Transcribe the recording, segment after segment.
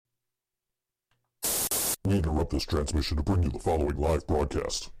We interrupt this transmission to bring you the following live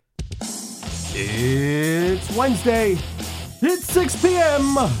broadcast. It's Wednesday. It's 6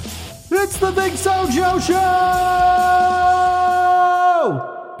 p.m. It's the ThinkSoJoE Show!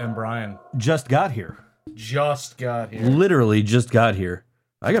 And Brian Just got here. Literally just got here.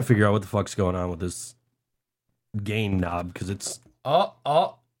 I gotta figure out what the fuck's going on with this gain knob, because it's...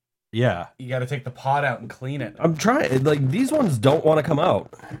 Yeah. You gotta take the pot out and clean it. I'm trying, like, these ones don't want to come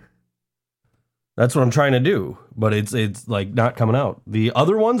out. That's what I'm trying to do, but it's like not coming out. The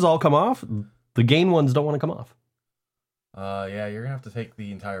other ones all come off. The gain ones don't want to come off. Yeah, you're gonna have to take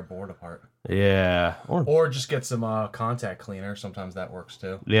the entire board apart. Yeah. Or just get some contact cleaner. Sometimes that works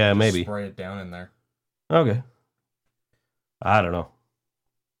too. Yeah, just maybe. Spray it down in there. Okay. I don't know.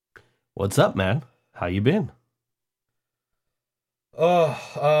 What's up, man? How you been?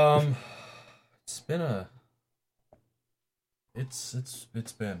 It's been a... It's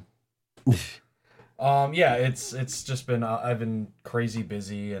been... Yeah, it's just been, I've been crazy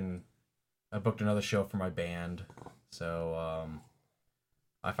busy, and I booked another show for my band, so,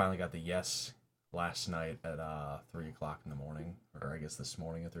 I finally got the yes last night at, 3 o'clock in the morning, or I guess this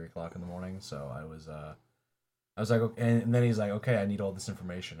morning at 3 o'clock in the morning, so I was like, okay, and then he's like, okay, I need all this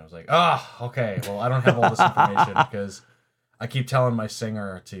information. I was like, okay, well, I don't have all this information, because I keep telling my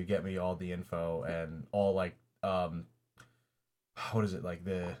singer to get me all the info, and all, like, what is it, like,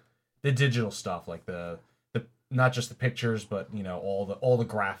 the digital stuff, like the not just the pictures, but you know, all the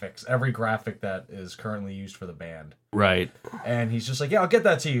graphics, every graphic that is currently used for the band. Right. And he's just like, yeah, I'll get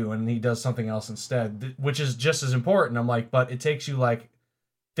that to you, and he does something else instead, which is just as important. I'm like, but it takes you like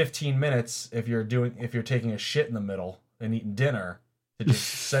 15 minutes if you're taking a shit in the middle and eating dinner to just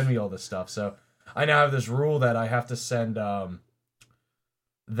send me all this stuff. So I now have this rule that I have to send I'm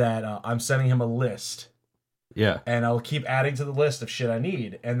sending him a list. Yeah. And I'll keep adding to the list of shit I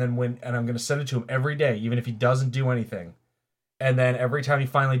need. And then I'm going to send it to him every day, even if he doesn't do anything. And then every time he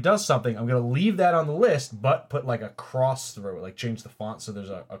finally does something, I'm going to leave that on the list, but put like a cross through it, like change the font so there's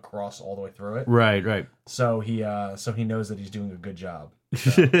a cross all the way through it. Right. So he knows that he's doing a good job.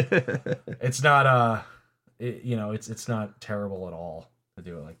 So it's not, it's not terrible at all to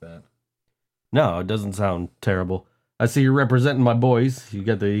do it like that. No, it doesn't sound terrible. I see you're representing my boys. You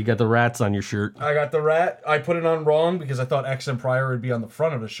got the rats on your shirt. I got the rat. I put it on wrong because I thought X and Pryor would be on the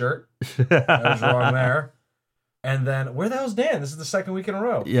front of the shirt. I was wrong there. And then, where the hell's Dan? This is the second week in a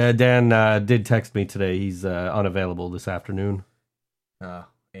row. Yeah, Dan did text me today. He's unavailable this afternoon.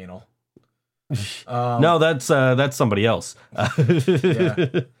 Anal. No, that's somebody else.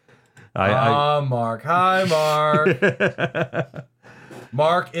 Yeah. Mark. Hi, Mark.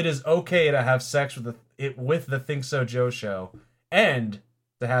 Mark, it is okay to have sex with the ThinkSoJoE show, and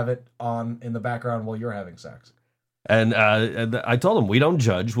to have it on in the background while you're having sex. And I told him we don't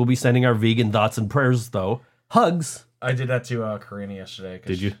judge. We'll be sending our vegan thoughts and prayers, though. Hugs. I did that to Karina yesterday.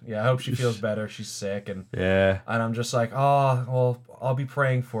 Did you? Yeah, I hope she feels better. She's sick, and yeah. And I'm just like, oh, well, I'll be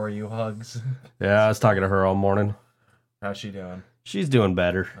praying for you. Hugs. Yeah, I was talking to her all morning. How's she doing? She's doing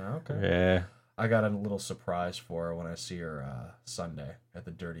better. Okay. Yeah. I got a little surprise for her when I see her Sunday at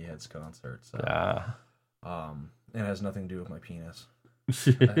the Dirty Heads concert. So, it has nothing to do with my penis. I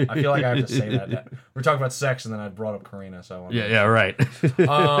feel like I have to say that. We're talking about sex, and then I brought up Karina, so I want yeah, right.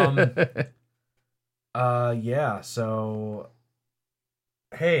 Yeah. So,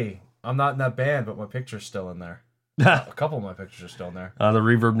 hey, I'm not in that band, but my picture's still in there. A couple of my pictures are still in there on the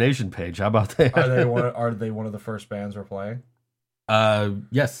Reverb Nation page. How about that? Are they one of the first bands we're playing?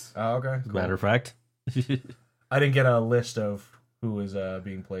 Yes. Oh, okay. As a matter of fact, I didn't get a list of who was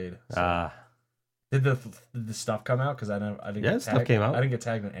being played. So. Did the stuff come out? Because I didn't. Yeah, stuff came out. I didn't get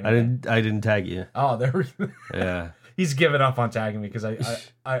tagged in anything. I didn't tag you. Oh, there we go. Yeah. He's given up on tagging me because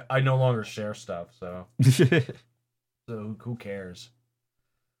I no longer share stuff. So who cares?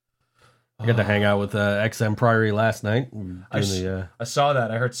 I got to hang out with XM Priory last night. I saw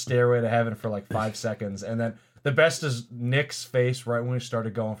that. I heard "Stairway to Heaven" for like 5 seconds, and then the best is Nick's face right when we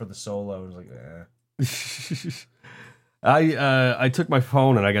started going for the solo. It was like, I took my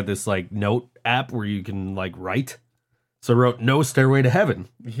phone and I got this like note app where you can like write. So I wrote "No Stairway to Heaven."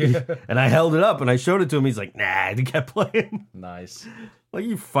 Yeah. And I held it up and I showed it to him. He's like, nah, he kept playing. Nice. Like,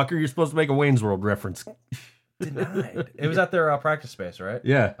 you fucker, you're supposed to make a Wayne's World reference. Denied. It was at their practice space, right?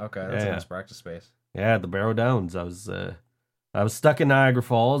 Yeah. Okay, that's a nice practice space. Yeah, at the Barrow Downs. I was stuck in Niagara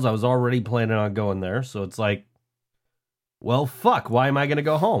Falls. I was already planning on going there. So it's like, well, fuck, why am I going to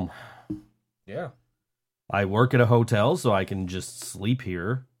go home? Yeah. I work at a hotel, so I can just sleep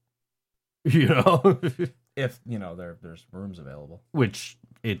here. You know? If, there's rooms available. Which,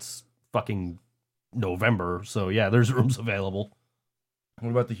 it's fucking November, so yeah, there's rooms available. What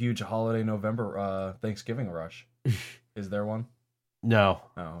about the huge holiday November Thanksgiving rush? Is there one? No.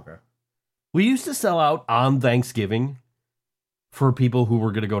 Oh, okay. We used to sell out on Thanksgiving for people who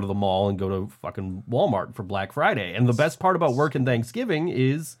were going to go to the mall and go to fucking Walmart for Black Friday. And the best part about working Thanksgiving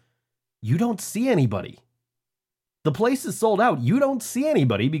is you don't see anybody. The place is sold out. You don't see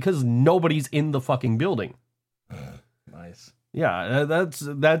anybody because nobody's in the fucking building. Nice. Yeah, that's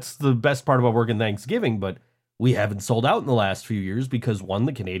the best part about working Thanksgiving, but we haven't sold out in the last few years because, one,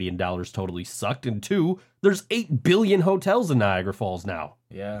 the Canadian dollar's totally sucked, and two, there's 8 billion hotels in Niagara Falls now.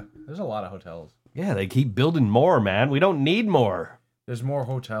 Yeah, there's a lot of hotels. Yeah, they keep building more, man. We don't need more. There's more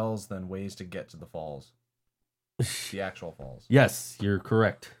hotels than ways to get to the falls. The actual falls. Yes, you're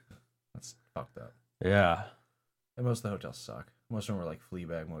correct. That's fucked up. Yeah. And most of the hotels suck. Most of them are like flea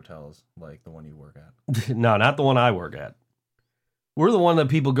bag motels, like the one you work at. No, not the one I work at. We're the one that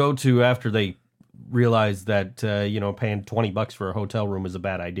people go to after they realize that, paying $20 for a hotel room is a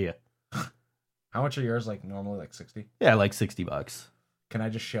bad idea. How much are yours? Like normally like 60? Yeah, like $60. Can I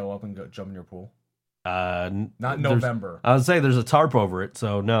just show up and go jump in your pool? Not November. I would say there's a tarp over it,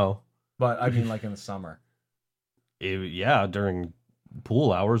 so no. But I mean like in the summer. During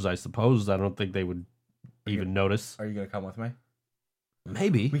pool hours, I suppose. I don't think they would even notice. Are you going to come with me?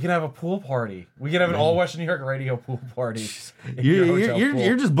 Maybe. We can have a pool party. We can have an all Western New York radio pool party.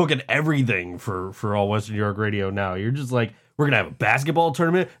 You're just booking everything for all Western New York radio now. You're just like, we're going to have a basketball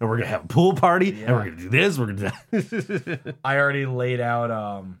tournament, and we're going to have a pool party, and we're going to do this, we're going to do that. I already laid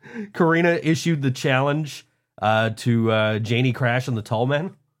out... Karina issued the challenge to Janie Crash and the Tall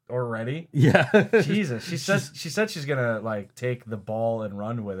Men. Already? Yeah. Jesus. She said she's going to like take the ball and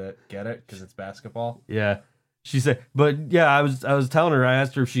run with it. Get it? Because it's basketball. Yeah. She said, but yeah, I was telling her, I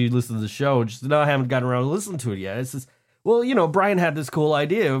asked her if she listened to the show, and she said, no, I haven't gotten around to listening to it yet. It says, well, Brian had this cool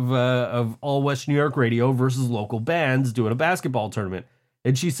idea of all West New York radio versus local bands doing a basketball tournament.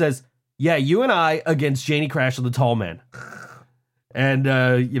 And she says, yeah, you and I against Janie Crash and the Tall Man. And,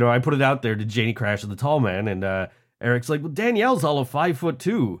 I put it out there to Janie Crash and the Tall Man, and Eric's like, well, Danielle's all of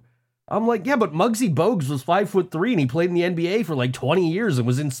 5'2". I'm like, yeah, but Muggsy Bogues was 5'3", and he played in the NBA for like 20 years and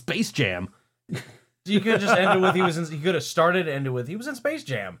was in Space Jam. You could have just ended with he could have started and ended with he was in Space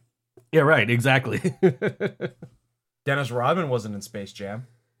Jam. Yeah, right, exactly. Dennis Rodman wasn't in Space Jam.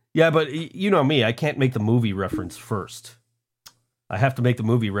 Yeah, but you know me, I can't make the movie reference first. I have to make the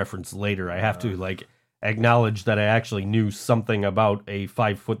movie reference later. I have to acknowledge that I actually knew something about a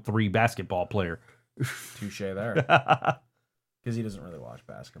 5'3" basketball player. Touche there. Because he doesn't really watch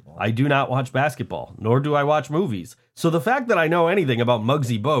basketball. I do not watch basketball, nor do I watch movies. So the fact that I know anything about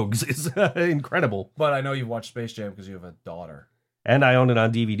Muggsy Bogues is incredible. But I know you've watched Space Jam because you have a daughter. And I own it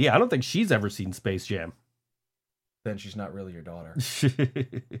on DVD. I don't think she's ever seen Space Jam. Then she's not really your daughter.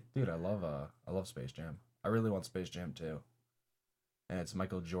 Dude, I love Space Jam. I really want Space Jam too. And it's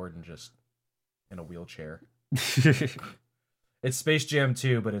Michael Jordan just in a wheelchair. It's Space Jam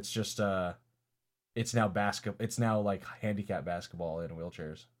 2, but it's just it's now like handicap basketball in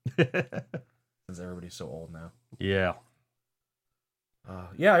wheelchairs. Since everybody's so old now. Yeah.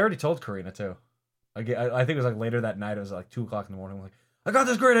 Yeah, I already told Karina too. I think it was like later that night. It was like 2:00 in the morning. I'm like, I got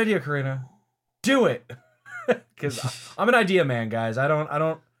this great idea, Karina. Do it. Because I'm an idea man, guys. I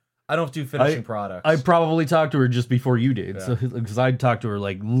don't do finishing products. I probably talked to her just before you did, Yeah. so because I talked to her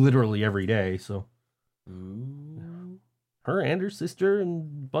like literally every day. So her and her sister and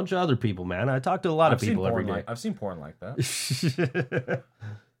a bunch of other people, man. I talk to a lot of people every day. I've seen porn like that.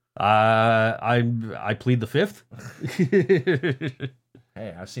 I plead the fifth.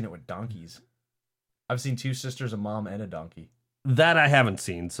 Hey, I've seen it with donkeys. I've seen 2 sisters, a mom, and a donkey. That I haven't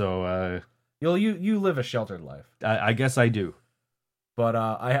seen, so You live a sheltered life. I guess I do. But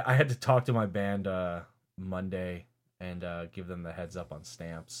I had to talk to my band Monday and give them the heads up on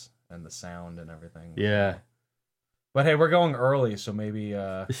stamps and the sound and everything. Yeah. But hey, we're going early, so maybe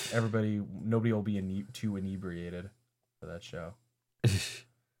nobody will be too inebriated for that show.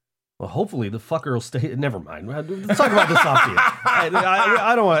 Well, hopefully the fucker will stay. Never mind. Let's talk about this off to you.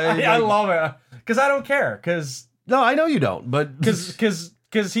 I don't want. I love it because I don't care. Because no, I know you don't. But because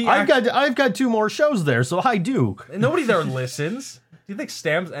he. I've got 2 more shows there, so I do. Nobody there listens. Do you think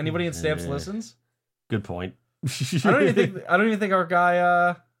anybody in Stamps listens? Good point. I don't even think our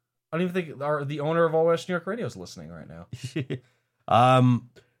guy. I don't even think the owner of All West New York Radio is listening right now.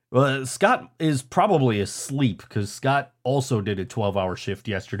 Well, Scott is probably asleep because Scott also did a 12-hour shift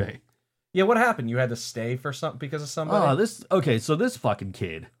yesterday. Yeah, what happened? You had to stay for something because of somebody? So this fucking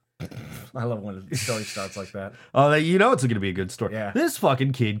kid. I love when the story starts like that. Oh, it's going to be a good story. Yeah. This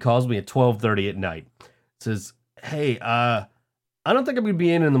fucking kid calls me at 12:30 at night. Says, hey, I don't think I'm going to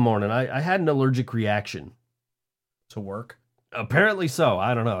be in the morning. I had an allergic reaction. To work? Apparently so.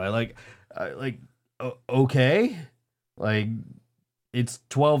 I don't know. Okay, like it's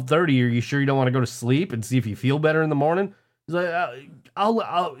 12:30. Are you sure you don't want to go to sleep and see if you feel better in the morning? He's like,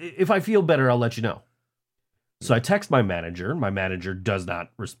 I'll if I feel better, I'll let you know. So I text my manager. My manager does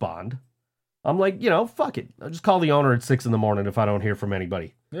not respond. I'm like, fuck it. I'll just call the owner at 6 a.m. if I don't hear from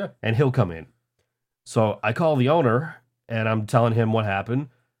anybody. Yeah. And he'll come in. So I call the owner and I'm telling him what happened.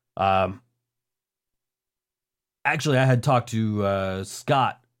 Actually, I had talked to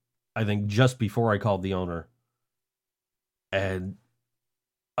Scott, I think, just before I called the owner. And,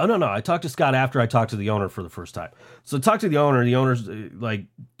 oh, no, I talked to Scott after I talked to the owner for the first time. So I talked to the owner, and the owner's like,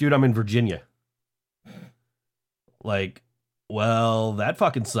 dude, I'm in Virginia. Like, well, that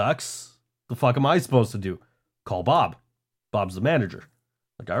fucking sucks. The fuck am I supposed to do? Call Bob. Bob's the manager.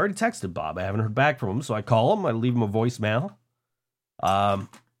 Like, I already texted Bob. I haven't heard back from him, so I call him. I leave him a voicemail. Bob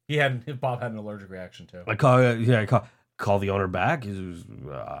had an allergic reaction too. I call the owner back. He was,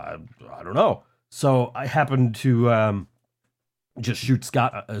 I don't know. So I happened to just shoot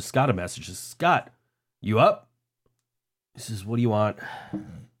Scott a message. Scott, you up? He says, what do you want?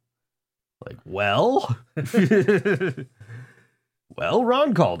 Like, well,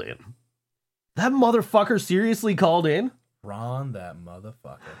 Ron called in. That motherfucker seriously called in? Ron, that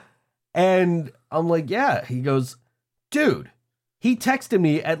motherfucker. And I'm like, yeah. He goes, dude, he texted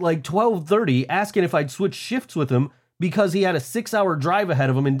me at like 12:30 asking if I'd switch shifts with him because he had a 6-hour drive ahead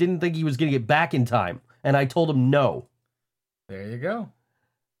of him and didn't think he was going to get back in time. And I told him no. There you go.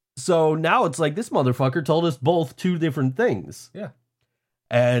 So now it's like this motherfucker told us both two different things. Yeah.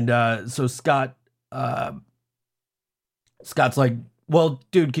 And so Scott's like, well,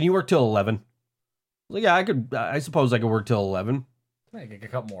 dude, can you work till 11? Like, yeah, I suppose I could work till 11. I get a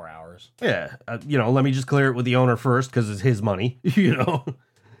couple more hours. Yeah. Let me just clear it with the owner first because it's his money,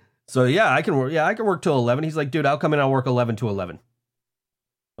 So yeah, I can work. Yeah, I can work till 11. He's like, dude, I'll come in. I'll work 11 to 11.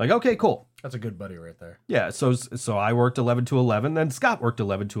 Like, okay, cool. That's a good buddy right there. Yeah. So I worked 11 to 11. Then Scott worked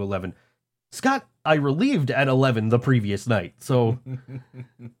 11 to 11. Scott, I relieved at 11 the previous night. So,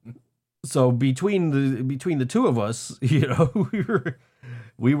 between the two of us,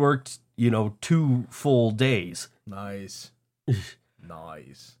 we worked, 2 full days. Nice.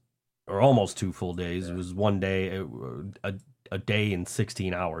 Nice. Or almost 2 full days. Yeah. It was one day, a day and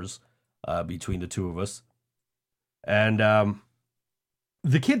 16 hours between the two of us. And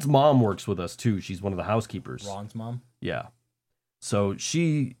the kid's mom works with us too. She's one of the housekeepers. Ron's mom? Yeah. So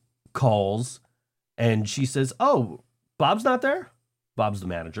she calls and she says, oh, Bob's not there? Bob's the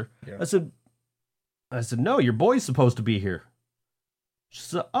manager. Yeah. I said, no, your boy's supposed to be here. She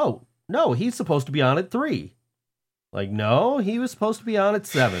said, oh, no, he's supposed to be on at 3. Like, no, he was supposed to be on at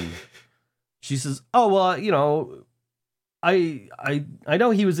 7. She says, oh, well, I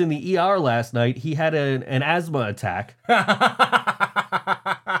know he was in the ER last night. He had an asthma attack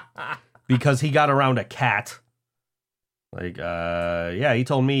because he got around a cat. Like, yeah, he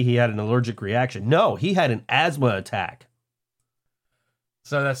told me he had an allergic reaction. No, he had an asthma attack.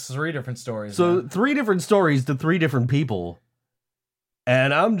 So that's 3 different stories. So 3 different stories to 3 different people.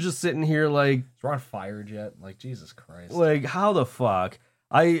 And I'm just sitting here like... Is Ron fired yet? Like, Jesus Christ. Like, how the fuck?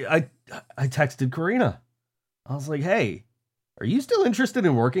 I texted Karina. I was like, hey, are you still interested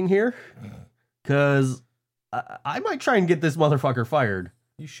in working here? Because I might try and get this motherfucker fired.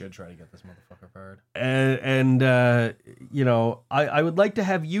 You should try to get this motherfucker fired. And I would like to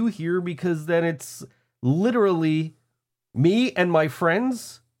have you here because then it's literally me and my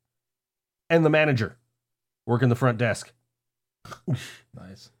friends and the manager working the front desk.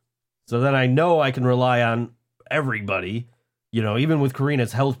 Nice. So then I know I can rely on everybody. Even with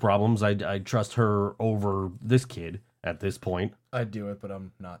Karina's health problems, I'd trust her over this kid at this point. I'd do it, but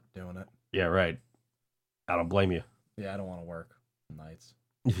I'm not doing it. Yeah, right. I don't blame you. Yeah, I don't want to work nights.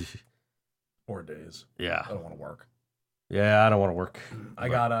 Or days. Yeah. I don't want to work. Yeah, I don't want to work. I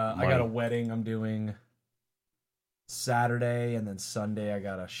got a wedding I'm doing Saturday, and then Sunday I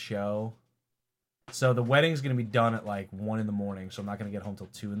got a show. So the wedding's going to be done at like 1 a.m, so I'm not going to get home till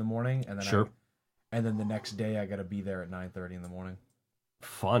 2 a.m, and then sure. And then the next day I got to be there at 9:30 in the morning.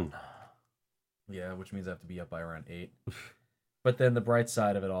 Fun. Yeah, which means I have to be up by around 8. But then the bright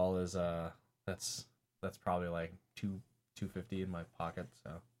side of it all is that's probably like $250 in my pocket.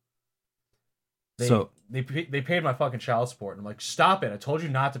 So they paid my fucking child support, and I'm like, stop it! I told you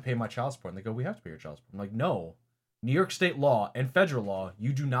not to pay my child support. And they go, we have to pay your child support. I'm like, no, New York state law and federal law,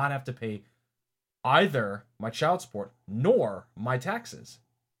 you do not have to pay either my child support nor my taxes.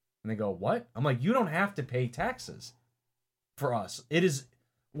 And they go, what? I'm like, you don't have to pay taxes for us. It is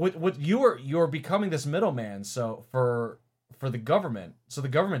what you're becoming this middleman. So for the government, so the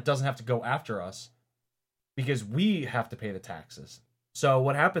government doesn't have to go after us because we have to pay the taxes. So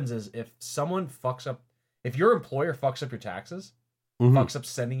what happens is if your employer fucks up your taxes, fucks up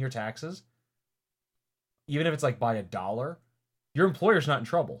sending your taxes, even if it's like by $1, your employer's not in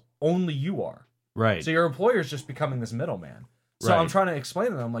trouble. Only you are. Right. So your employer's just becoming this middleman. So Right. I'm trying to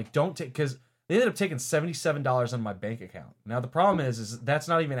explain to them, I'm like, don't take, because they ended up taking $77 on my bank account. Now the problem is that's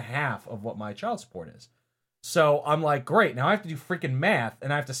not even half of what my child support is. So I'm like, great, now I have to do freaking math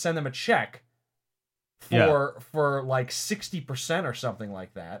and I have to send them a check for like 60% or something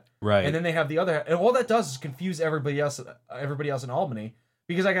like that. Right. And then they have the other, and all that does is confuse everybody else in Albany,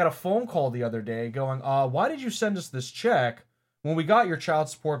 because I got a phone call the other day going, why did you send us this check when we got your child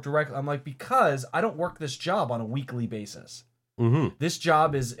support directly? I'm like, because I don't work this job on a weekly basis. This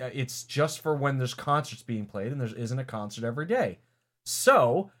job it's just for when there's concerts being played, and there isn't a concert every day.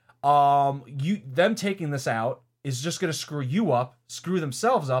 So, them taking this out is just going to screw you up, screw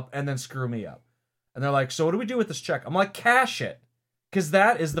themselves up, and then screw me up. And they're like, so what do we do with this check? I'm like, cash it. Because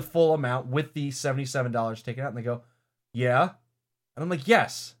that is the full amount with the $77 taken out. And they go, yeah. And I'm like,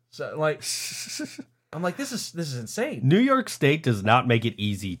 yes. So like, I'm like, this is insane. New York State does not make it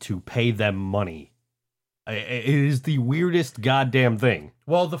easy to pay them money. It is the weirdest goddamn thing.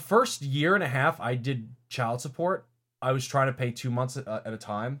 Well, the first year and a half I did child support, I was trying to pay 2 months at a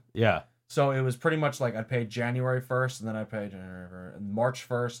time. Yeah. So it was pretty much like I'd pay January 1st, and then I paid March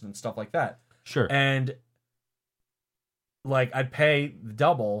 1st and stuff like that. Sure. And like I'd pay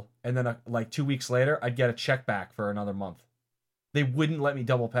double, and then like 2 weeks later, I'd get a check back for another month. They wouldn't let me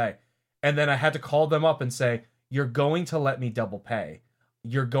double pay. And then I had to call them up and say, you're going to let me double pay.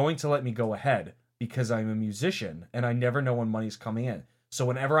 You're going to let me go ahead, because I'm a musician and I never know when money's coming in. So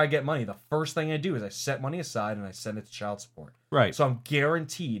whenever I get money, the first thing I do is I set money aside and I send it to child support. Right. So I'm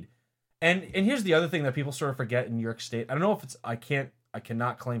guaranteed. And here's the other thing that people sort of forget in New York State. I don't know if it's, I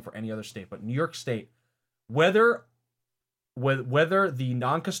cannot claim for any other state, but New York State, whether the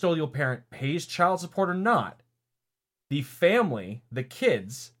non-custodial parent pays child support or not, the family, the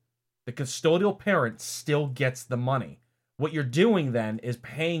kids, the custodial parent still gets the money. What you're doing then is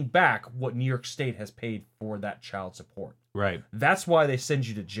paying back what New York State has paid for that child support. Right. That's why they send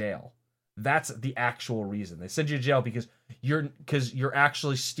you to jail. That's the actual reason. They send you to jail because you're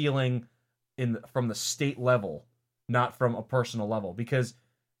actually stealing from the state level, not from a personal level. Because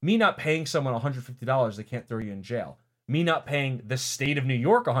me not paying someone $150, they can't throw you in jail. Me not paying the state of New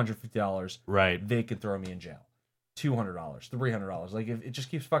York $150, right, they can throw me in jail. $200, $300. Like it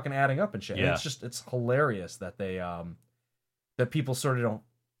just keeps fucking adding up and shit. Yeah. And it's hilarious that they that people sort of don't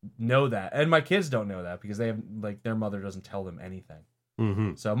know that, and my kids don't know that because they have, like, their mother doesn't tell them anything.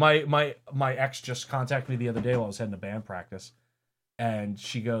 So my ex just contacted me the other day while I was heading to band practice, and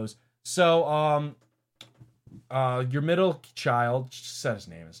she goes, so your middle child, she said his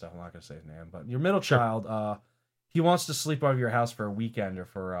name and stuff, I'm not gonna say his name, but your middle child, he wants to sleep over your house for a weekend or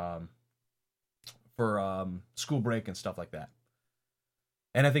for school break and stuff like that,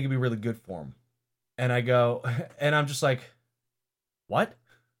 and I think it'd be really good for him. And I go, and I'm just like, what?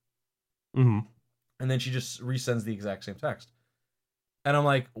 And then she just resends the exact same text. And I'm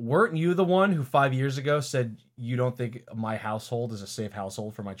like, weren't you the one who 5 years ago said you don't think my household is a safe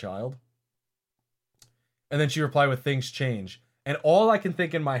household for my child? And then she replied with, things change. And all I can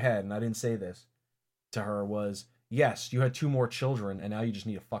think in my head, and I didn't say this to her, was, yes, you had 2 more children and now you just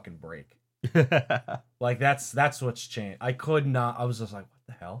need a fucking break. Like that's what's changed. I could not, I was just like, what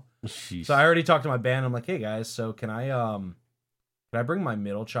the hell? Jeez. So I already talked to my band. I'm like, hey guys, so can I bring my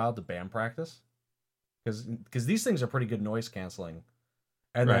middle child to band practice? Because these things are pretty good noise canceling.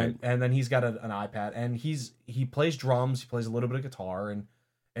 And then he's got an iPad, and he plays drums, he plays a little bit of guitar,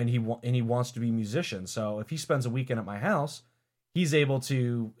 and he wants to be a musician. So if he spends a weekend at my house, he's able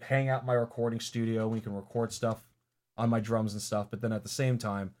to hang out in my recording studio. We can record stuff on my drums and stuff. But then at the same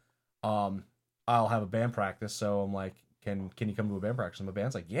time, I'll have a band practice. So I'm like, can you come to a band practice? And the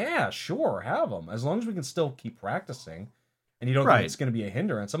band's like, yeah, sure, have him, as long as we can still keep practicing. And you don't think it's going to be a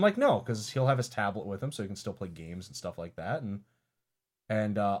hindrance. I'm like, no, because he'll have his tablet with him, so he can still play games and stuff like that.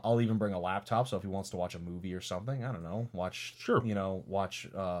 And I'll even bring a laptop, so if he wants to watch a movie or something, I don't know, watch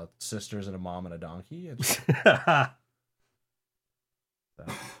Sisters and a Mom and a Donkey.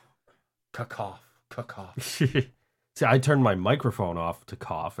 Cough. See, I turned my microphone off to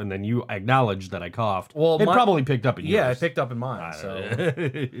cough, and then you acknowledged that I coughed. Well, it probably picked up in yours. Yeah, it picked up in mine.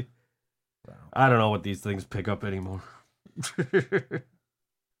 I don't know what these things pick up anymore.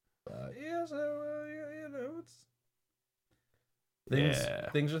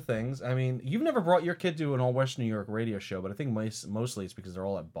 Things are things. I mean, you've never brought your kid to an all West New York radio show, but I think mostly it's because they're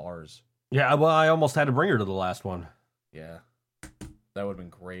all at bars. Yeah, well, I almost had to bring her to the last one. Yeah, that would have been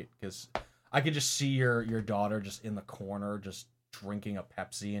great, because I could just see your daughter just in the corner, just drinking a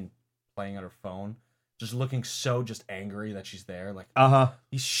Pepsi and playing on her phone, just looking so just angry that she's there. Like,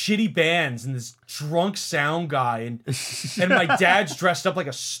 these shitty bands and this drunk sound guy and my dad's dressed up like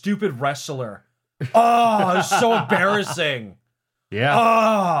a stupid wrestler. Oh, it's so embarrassing. Yeah.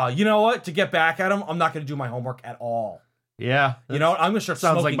 Oh, you know what? To get back at him, I'm not going to do my homework at all. Yeah. You know what? I'm going to start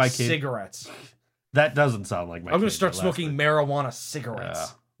smoking cigarettes. That doesn't sound like my kid. I'm going to start smoking marijuana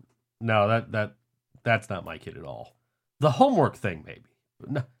cigarettes. No, that's not my kid at all. The homework thing, maybe.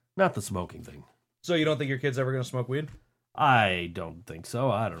 No, not the smoking thing. So you don't think your kid's ever going to smoke weed? I don't think so.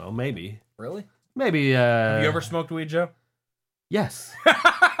 I don't know. Maybe. Really? Maybe. Have you ever smoked weed, Joe? Yes.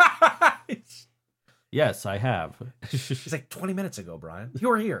 Yes, I have. It's like 20 minutes ago, Brian. You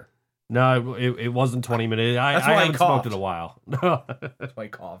were here. No, it wasn't 20 minutes. I That's why I haven't smoked coughed. in a while. That's why I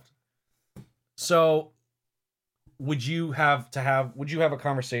coughed. So, would you have a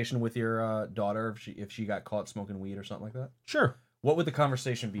conversation with your daughter if she got caught smoking weed or something like that? Sure. What would the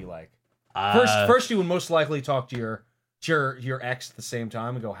conversation be like? Uh, First, you would most likely talk to your ex at the same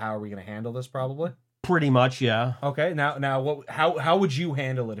time and go, "How are we going to handle this?" Probably. Pretty much, yeah. Okay. Now, how would you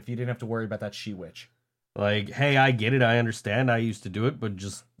handle it if you didn't have to worry about that she witch? Like, hey, I get it. I understand. I used to do it, but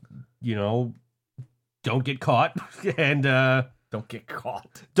just, don't get caught and Don't get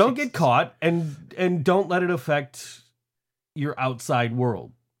caught. Don't get caught and don't let it affect your outside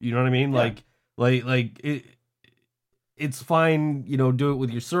world. You know what I mean? Yeah. Like it's fine, do it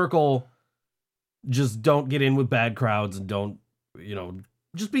with your circle. Just don't get in with bad crowds and don't,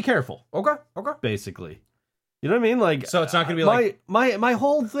 just be careful. Okay. Basically. You know what I mean? Like, So it's not going to be like my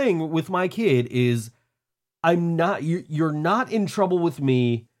whole thing with my kid is you're not in trouble with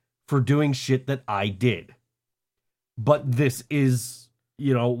me for doing shit that I did. But this is,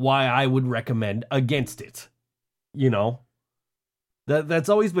 why I would recommend against it. That's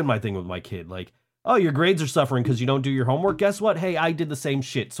always been my thing with my kid. Like, oh, your grades are suffering because you don't do your homework. Guess what? Hey, I did the same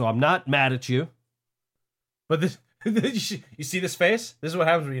shit, so I'm not mad at you. But this, you see this face? This is what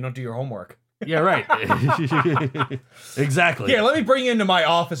happens when you don't do your homework. Yeah, right. Exactly. Here, let me bring you into my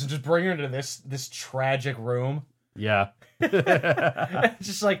office and just bring her into this tragic room. Yeah. It's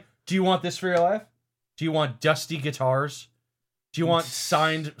just like, do you want this for your life? Do you want dusty guitars? Do you want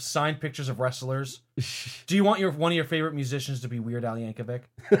signed pictures of wrestlers? Do you want one of your favorite musicians to be Weird Al Yankovic?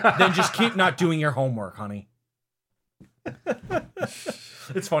 Then just keep not doing your homework, honey.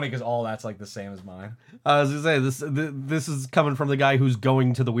 It's funny because all that's like the same as mine. I was gonna say this is coming from the guy who's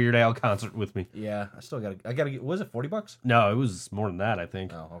going to the Weird Al concert with me. Yeah, I gotta get. Was it $40? No, it was more than that. I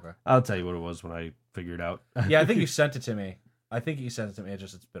think. Oh, okay. I'll tell you what it was when I figure it out. Yeah, I think you sent it to me. It's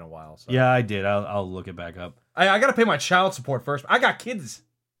been a while. So. Yeah, I did. I'll look it back up. I gotta pay my child support first. I got kids.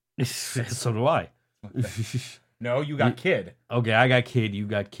 So do I. No, you got kid. Okay, I got kid. You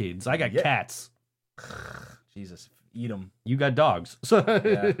got kids. I got cats. Jesus, eat them. You got dogs. So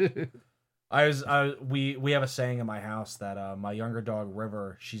yeah. We have a saying in my house that my younger dog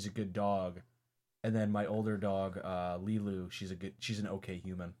River, she's a good dog, and then my older dog Lilu, she's an okay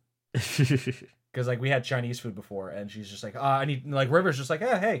human. Because like we had Chinese food before, and she's just like, I need River's just like,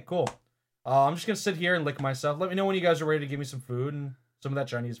 hey, cool. I'm just gonna sit here and lick myself. Let me know when you guys are ready to give me some food and some of that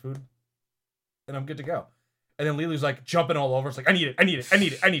Chinese food, and I'm good to go. And then Lilu's like jumping all over. It's like, I need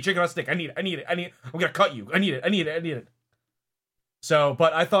chicken on a stick. I need it. I'm gonna cut you. I need it. So,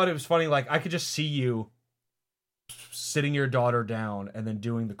 but I thought it was funny. Like I could just see you sitting your daughter down and then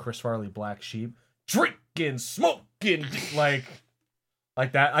doing the Chris Farley Black Sheep, drinking, smoking, like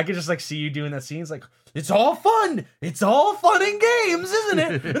that. I could just like see you doing that scene. It's like, it's all fun and games, isn't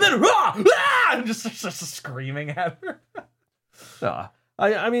it? And then I'm just screaming at her.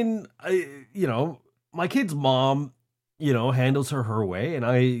 I mean, my kid's mom, handles her way, and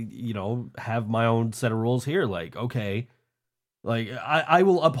I, have my own set of rules here. Like, okay, like I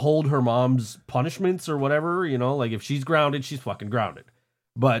will uphold her mom's punishments or whatever, like if she's grounded, she's fucking grounded.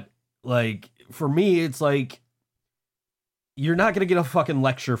 But like for me, it's like you're not gonna get a fucking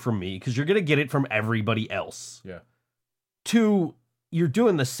lecture from me because you're gonna get it from everybody else. Yeah. 2, you're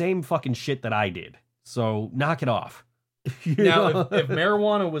doing the same fucking shit that I did, so knock it off. Now, if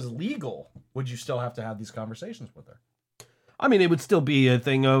marijuana was legal, would you still have to have these conversations with her? I mean, it would still be a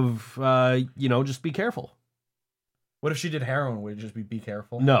thing of, just be careful. What if she did heroin? Would it just be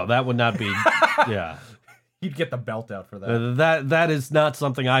careful? No, that would not be. Yeah, you'd get the belt out for that. That is not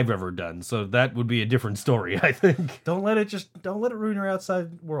something I've ever done. So that would be a different story, I think. Don't let it ruin your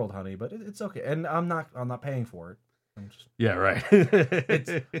outside world, honey. But it's okay, and I'm not paying for it. Yeah, right.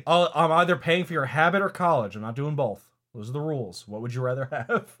 I'm either paying for your habit or college. I'm not doing both. Those are the rules. What would you rather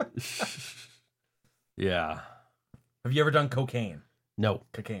have? Yeah. Have you ever done cocaine? No.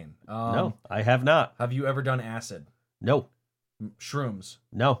 Cocaine. No, I have not. Have you ever done acid? No. Shrooms?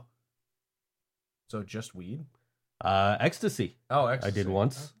 No. So just weed? Ecstasy. Oh, ecstasy. I did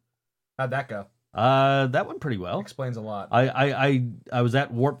once. How'd that go? That went pretty well. Explains a lot. I was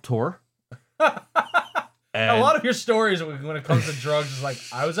at Warped Tour. A lot of your stories when it comes to drugs is like,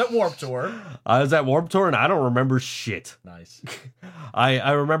 I was at Warped Tour. I was at Warped Tour and I don't remember shit. Nice.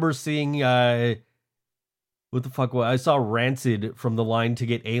 I remember seeing what the fuck was I saw Rancid from the line to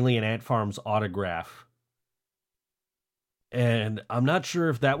get Alien Ant Farm's autograph. And I'm not sure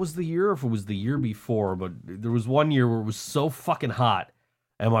if that was the year or if it was the year before, but there was one year where it was so fucking hot.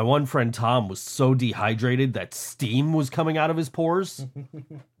 And my one friend Tom was so dehydrated that steam was coming out of his pores.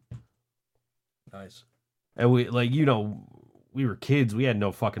 Nice. And we, like, you know, we were kids. We had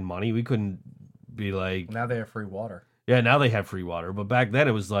no fucking money. We couldn't be like... Now they have free water. Yeah, now they have free water. But back then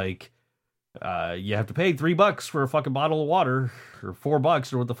it was like, you have to pay $3 for a fucking bottle of water, or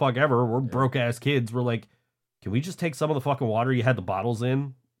 $4 or what the fuck ever. We're broke-ass kids. We're like, can we just take some of the fucking water you had the bottles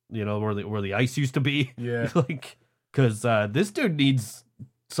in? You know, where the ice used to be? Yeah. Like, because this dude needs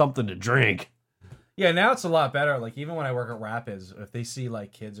something to drink. Yeah, now it's a lot better. Like, even when I work at Rapids, if they see,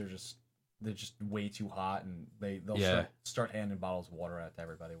 like, kids are just... They're just way too hot, and they'll start handing bottles of water out to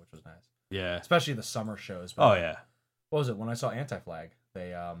everybody, which was nice. Yeah. Especially the summer shows. But yeah. What was it? When I saw Anti-Flag,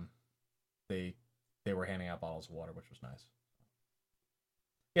 they were handing out bottles of water, which was nice.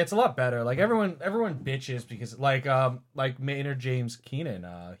 Yeah, it's a lot better. Like, everyone bitches because like Maynard James Keenan,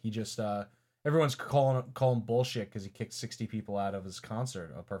 he just everyone's calling bullshit because he kicked 60 people out of his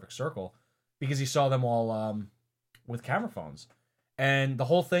concert, A Perfect Circle, because he saw them all with camera phones. And the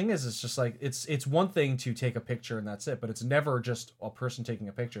whole thing is, it's just like, it's one thing to take a picture and that's it, but it's never just a person taking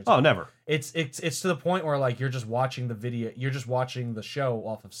a picture. Never. It's to the point where, like, you're just watching the video, you're just watching the show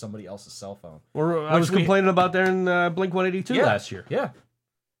off of somebody else's cell phone. I was complaining about there in Blink-182 last year. Yeah.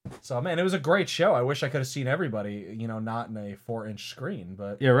 So, man, it was a great show. I wish I could have seen everybody, you know, not in a 4-inch screen,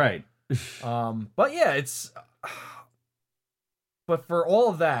 but... Yeah, right. But yeah, it's... But for all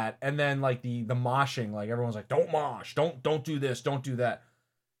of that, and then like the moshing, like everyone's like, don't mosh, don't do this, don't do that.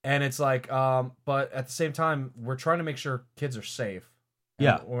 And it's like, but at the same time, we're trying to make sure kids are safe.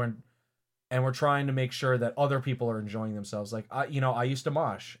 And we're trying to make sure that other people are enjoying themselves. Like, I used to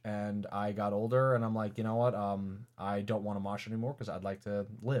mosh, and I got older, and I'm like, you know what? I don't want to mosh anymore because I'd like to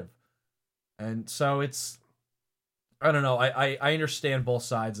live. And so it's, I don't know. I understand both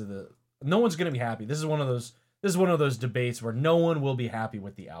sides of the. No one's gonna be happy. This is one of those debates where no one will be happy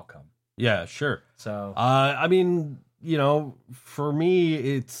with the outcome. Yeah, sure. So, I mean, you know, for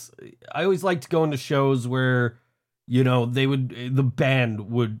me, I always liked going to shows where, you know, the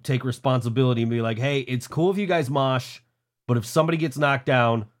band would take responsibility and be like, hey, it's cool if you guys mosh, but if somebody gets knocked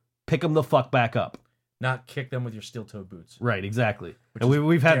down, pick them the fuck back up. Not kick them with your steel-toed boots. Right, exactly. And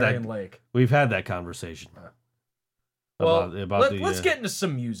we've had that. Lake. We've had that conversation. Let's get into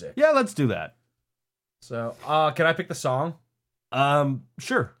some music. Yeah, let's do that. So, can I pick the song?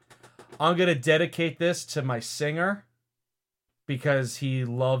 Sure. I'm going to dedicate this to my singer because he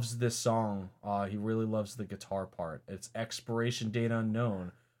loves this song. He really loves the guitar part. It's Expiration Date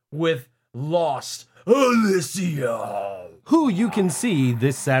Unknown with Lost Alicia, who you can see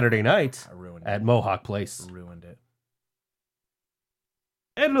this Saturday night at Mohawk Place. I ruined it.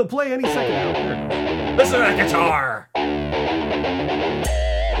 And it'll play any second now. Listen to that guitar!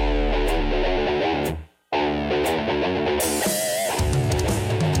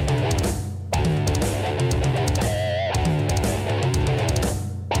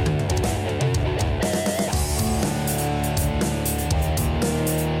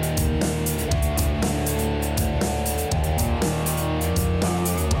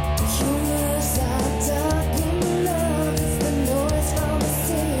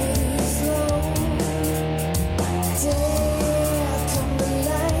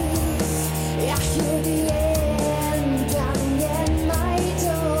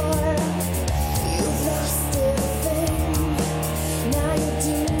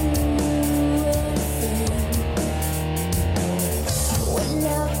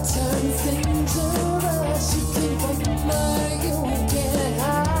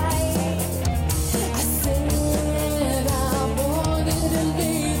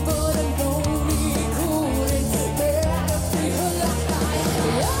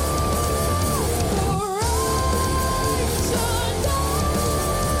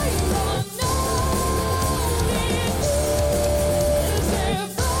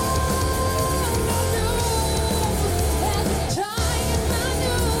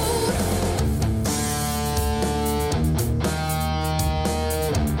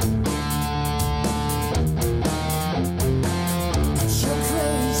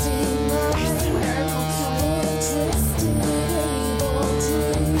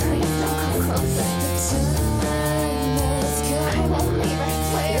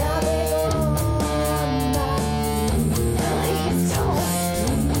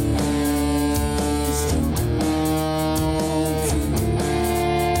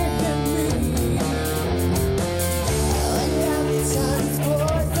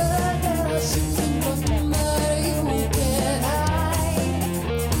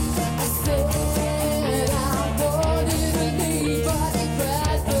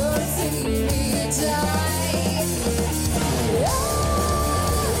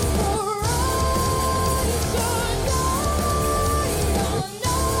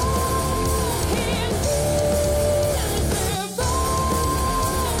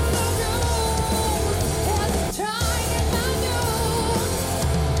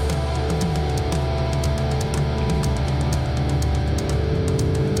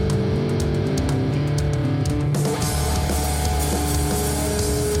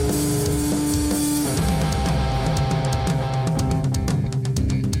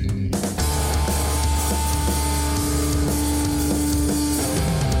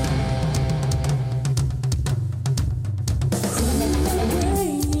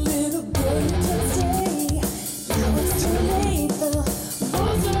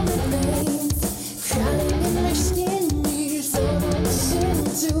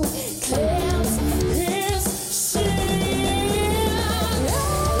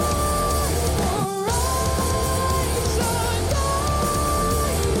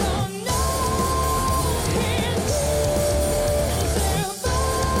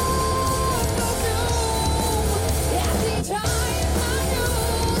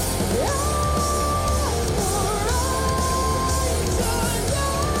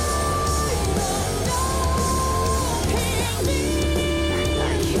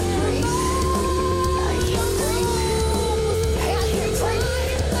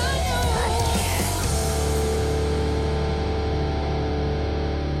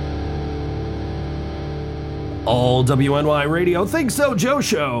 All WNY Radio Think So Joe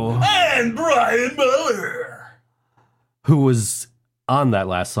Show. And Brian Miller, Who was on that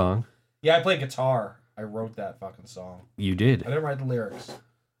last song? Yeah, I play guitar. I wrote that fucking song. You did. I didn't write the lyrics.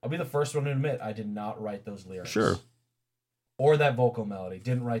 I'll be the first one to admit I did not write those lyrics. Sure. Or that vocal melody.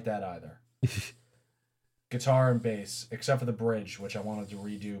 Didn't write that either. Guitar and bass, except for the bridge, which I wanted to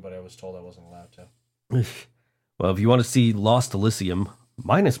redo, but I was told I wasn't allowed to. Well, if you want to see Lost Elysium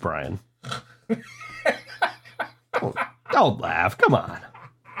minus Brian, don't laugh. Come on.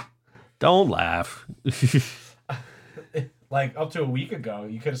 Don't laugh. Like, up to a week ago,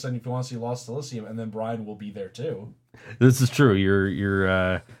 you could have said if you want to see Lost Elysium, and then Brian will be there too. This is true.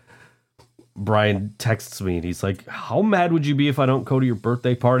 Your Brian texts me, and he's like, how mad would you be if I don't go to your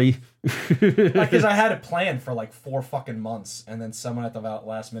birthday party? Because I had it planned for like 4 fucking months, and then someone at the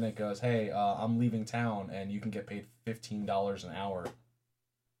last minute goes, hey, I'm leaving town, and you can get paid $15 an hour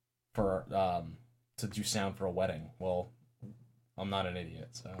for to do sound for a wedding. Well, I'm not an idiot,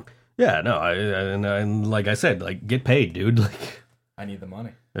 so... Yeah, no, and like I said, like, get paid, dude. Like, I need the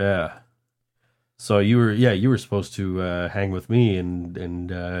money. Yeah. So you were supposed to hang with me,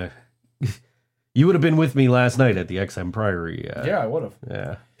 and you would have been with me last night at the XM Priory. Yeah, I would have.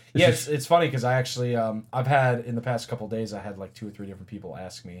 Yeah. Yeah, it's funny because I actually I've had in the past couple of days I had like 2 or 3 different people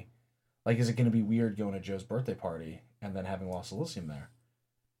ask me, like, is it going to be weird going to Joe's birthday party and then having Lost Elysium there?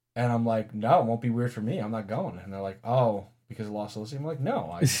 And I'm like, no, it won't be weird for me. I'm not going. And they're like, oh. Because of Lost Elysium, I'm like,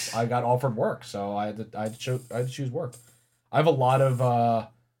 no, I got offered work, so I had to choose work. I have a lot of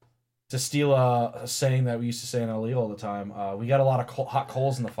to steal a saying that we used to say in LA all the time. We got a lot of hot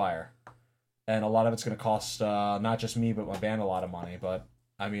coals in the fire, and a lot of it's going to cost not just me but my band a lot of money. But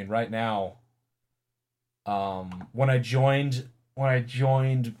I mean, right now, when I joined my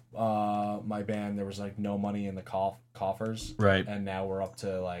band, there was like no money in the coffers, right? And now we're up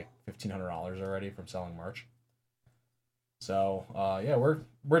to like $1,500 already from selling merch. So yeah, we're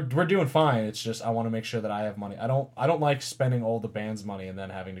doing fine. It's just I want to make sure that I have money. I don't like spending all the band's money and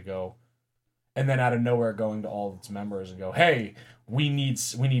then having to go, and then out of nowhere going to all its members and go, hey, we need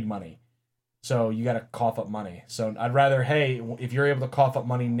money. So you got to cough up money. So I'd rather, hey, if you're able to cough up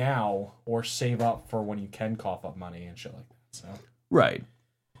money now or save up for when you can cough up money and shit like that. So right.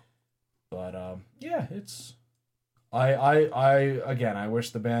 But yeah, it's. I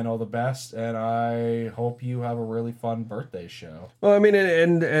wish the band all the best, and I hope you have a really fun birthday show. Well, I mean,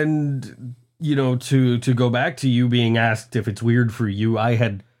 and you know, to go back to you being asked if it's weird for you, I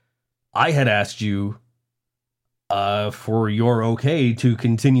had asked you for your okay to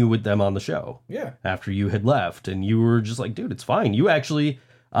continue with them on the show. Yeah. After you had left, and you were just like, dude, it's fine. You actually,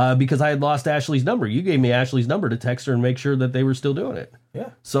 because I had lost Ashley's number, you gave me Ashley's number to text her and make sure that they were still doing it.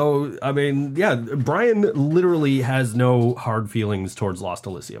 Yeah. So, I mean, yeah, Brian literally has no hard feelings towards Lost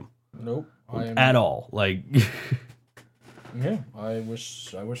Elysium. Nope. At all. Like, yeah, I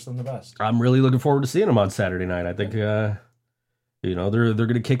wish them the best. I'm really looking forward to seeing them on Saturday night. I think, you know, they're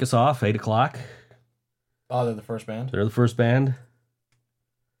going to kick us off 8:00. Oh, they're the first band? They're the first band.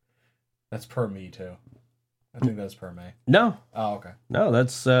 That's per me, too. I think that's per me. No. Oh, okay. No,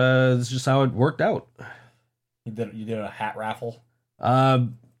 that's just how it worked out. You did a hat raffle?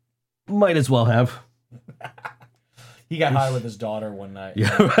 Might as well have. He got high with his daughter one night.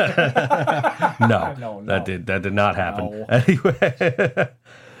 Yeah. No, that did not happen. No. Anyway.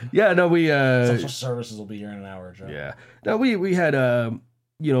 Yeah, no, we social services will be here in an hour, Joe. Yeah. No, we had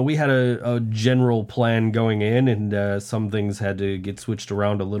we had a general plan going in, and some things had to get switched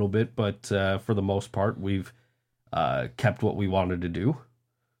around a little bit, but for the most part we've kept what we wanted to do.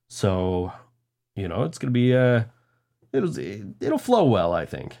 So, you know, it's going to be it'll flow well, I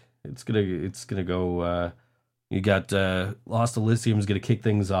think. It's gonna go. You got Lost Elysium's gonna kick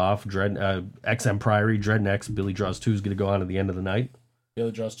things off. XM Priory, Dread Next, Billy Draws 2 is gonna go on at the end of the night.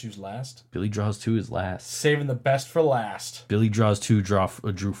 Billy Draws 2's last. Billy Draws 2 is last. Saving the best for last. Billy Draws 2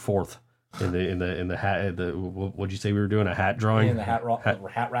 drew fourth in the hat. What'd you say we were doing? A hat drawing? Yeah, the hat raffle. Hat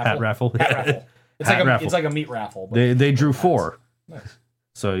raffle. Hat raffle. It's like a meat raffle. But they drew 4. Nice.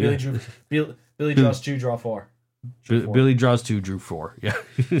 So Billy Draws 2, draw 4. Billy Draws 2 drew 4. Yeah.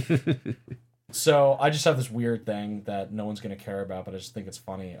 So I just have this weird thing that no one's gonna care about, but I just think it's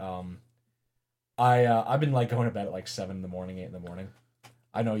funny. I've been like going to bed at like 7 in the morning, 8 in the morning.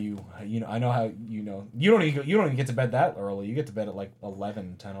 I know I know how you don't even get to bed that early. You get to bed at like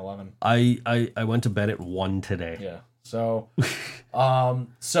 10, 11. I went to bed at 1 today. Yeah. So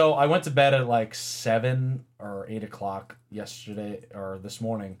so I went to bed at like 7 or 8 o'clock yesterday or this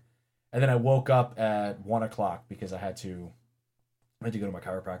morning. And then I woke up at 1 o'clock because I had to go to my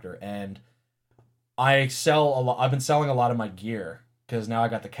chiropractor, and I've been selling a lot of my gear because now I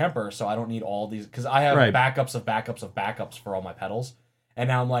got the Kemper, so I don't need all these, because I have backups of backups of backups for all my pedals. And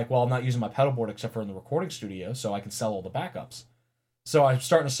now I'm like, well, I'm not using my pedal board except for in the recording studio, so I can sell all the backups. So I'm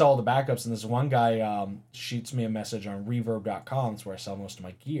starting to sell all the backups, and this one guy shoots me a message on reverb.com, it's where I sell most of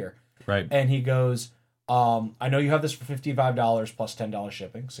my gear. Right. And he goes, I know you have this for $55 plus $10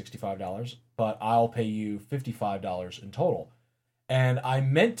 shipping, $65, but I'll pay you $55 in total. And I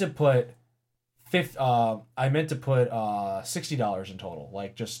meant to put $60 in total,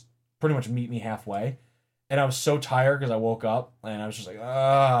 like just pretty much meet me halfway. And I was so tired because I woke up and I was just like,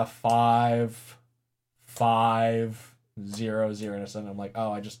 5, 5, 0, 0, and I'm like,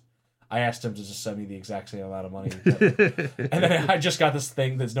 I asked him to just send me the exact same amount of money. And then I just got this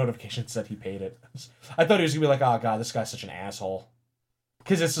notification said he paid it. I thought he was gonna be like, oh god, this guy's such an asshole.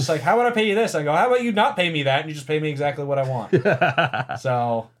 Because it's just like, how would I pay you this? I go, how about you not pay me that and you just pay me exactly what I want?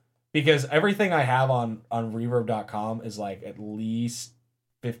 So, because everything I have on reverb.com is like at least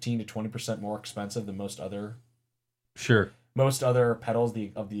 15 to 20% more expensive than most other pedals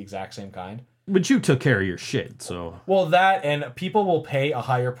of the exact same kind. But you took care of your shit, so. Well, that, and people will pay a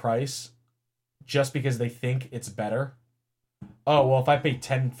higher price just because they think it's better. Oh, well, if I pay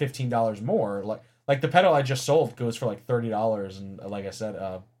 $10, $15 more, like the pedal I just sold goes for like $30, and like I said,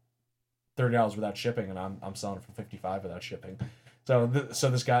 $30 without shipping, and I'm selling it for $55 without shipping. So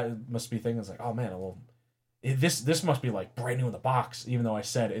this guy must be thinking, it's like, oh man, well, this must be like brand new in the box, even though I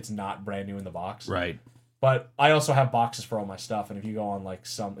said it's not brand new in the box. Right. But I also have boxes for all my stuff, and if you go on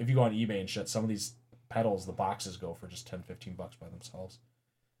eBay and shit, some of these pedals, the boxes go for just $10, $15 by themselves.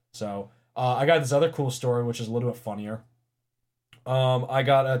 So I got this other cool story, which is a little bit funnier. I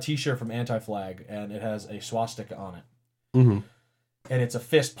got a T-shirt from Anti-Flag, and it has a swastika on it, and it's a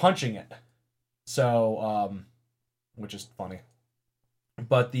fist punching it. So, which is funny.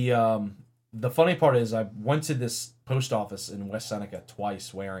 But the funny part is, I went to this post office in West Seneca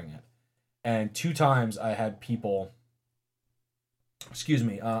twice wearing it. And 2 times I had people,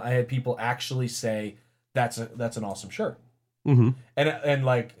 actually say, that's an awesome shirt. Mm-hmm. And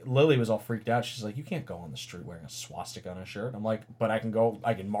like Lily was all freaked out. She's like, you can't go on the street wearing a swastika on a shirt. I'm like, but I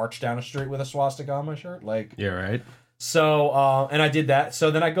can march down a street with a swastika on my shirt. Like, yeah, right. So, and I did that. So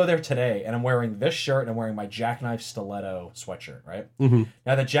then I go there today, and I'm wearing this shirt, and I'm wearing my Jackknife Stiletto sweatshirt, right? Mm-hmm.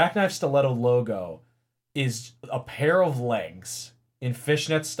 Now, the Jackknife Stiletto logo is a pair of legs in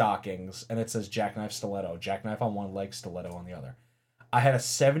fishnet stockings, and it says Jackknife Stiletto. Jackknife on one leg, stiletto on the other. I had a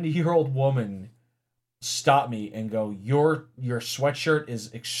 70-year-old woman stop me and go, your sweatshirt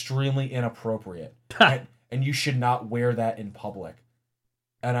is extremely inappropriate, and you should not wear that in public.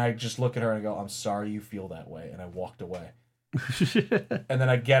 And I just look at her and I go, I'm sorry you feel that way. And I walked away. And then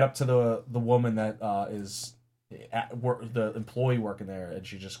I get up to the woman that is the employee working there, and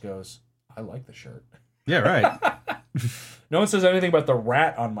she just goes, I like the shirt. Yeah, right. No one says anything about the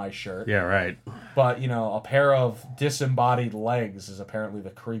rat on my shirt. Yeah, right. But, a pair of disembodied legs is apparently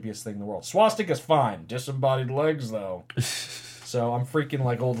the creepiest thing in the world. Swastika's fine. Disembodied legs, though. So I'm freaking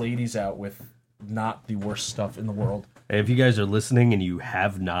like old ladies out with not the worst stuff in the world. If you guys are listening and you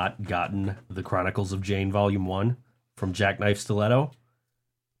have not gotten the Chronicles of Jane Volume 1 from Jackknife Stiletto,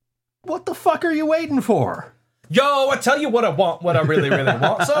 what the fuck are you waiting for? Yo, I tell you what I want, what I really, really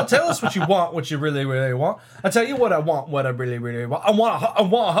want. So tell us what you want, what you really, really want. I tell you what I want, what I really, really want. I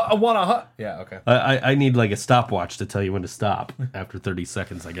want a hut. Yeah, okay. I need like a stopwatch to tell you when to stop after 30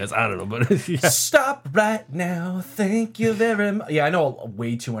 seconds, I guess. I don't know, but yeah. Stop right now. Thank you very much. Yeah, I know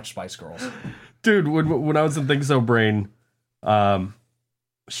way too much Spice Girls. Dude, when I was in Think So Brain,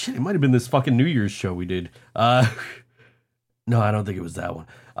 shit, it might have been this fucking New Year's show we did. No, I don't think it was that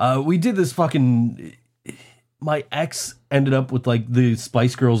one. We did this fucking... My ex ended up with like the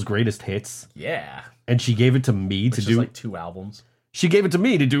Spice Girls greatest hits. Yeah. And she gave it to me to do like 2 albums. She gave it to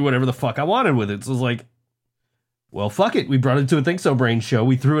me to do whatever the fuck I wanted with it. So I was like, well, fuck it. We brought it to a Think So Brain show.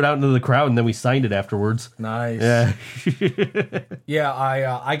 We threw it out into the crowd and then we signed it afterwards. Nice. Yeah. Yeah,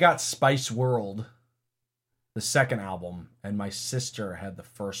 I got Spice World, the second album, and my sister had the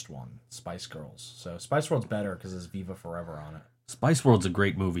first one, Spice Girls. So Spice World's better because there's Viva Forever on it. Spice World's a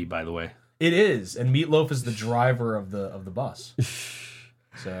great movie, by the way. It is, and Meatloaf is the driver of the bus.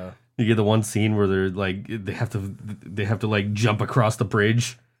 So you get the one scene where they're like they have to like jump across the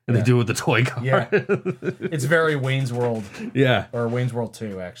bridge, and they do it with the toy car. Yeah, it's very Wayne's World. Yeah, or Wayne's World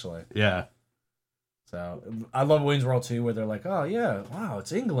 2, actually. Yeah. So I love Wayne's World 2, where they're like, oh yeah, wow,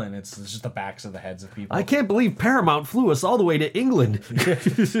 it's England. It's just the backs of the heads of people. I can't believe Paramount flew us all the way to England.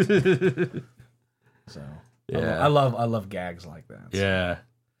 So yeah, I love gags like that. So. Yeah.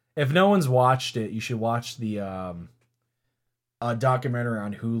 If no one's watched it, you should watch the documentary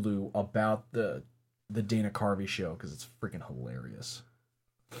on Hulu about the the Dana Carvey show because it's freaking hilarious.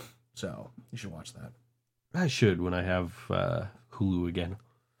 So you should watch that. I should when I have Hulu again.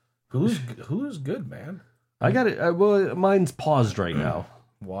 Hulu's good, man. I got it. Well, mine's paused right now.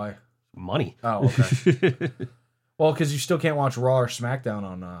 Why? Money. Oh, okay. Well, because you still can't watch Raw or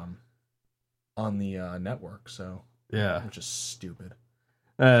SmackDown on the network, so Yeah. which is stupid.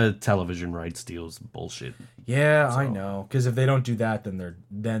 Television rights deals bullshit. Yeah, I know. Because if they don't do that,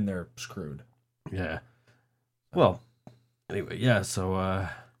 then they're screwed. Yeah. Well, anyway, yeah. So,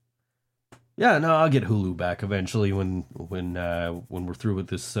 yeah, no, I'll get Hulu back eventually when we're through with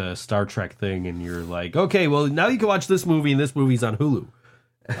this Star Trek thing, and you're like, okay, well, now you can watch this movie, and this movie's on Hulu.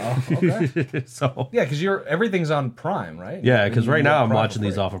 Oh, okay. So yeah, because everything's on Prime, right? yeah, because right now I'm Prime watching for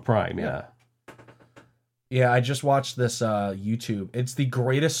these free. off of Prime. Yeah. Yeah, I just watched this YouTube. It's the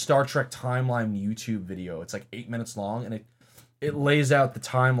greatest Star Trek timeline YouTube video. It's like 8 minutes long, and it lays out the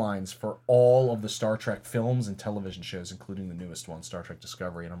timelines for all of the Star Trek films and television shows, including the newest one, Star Trek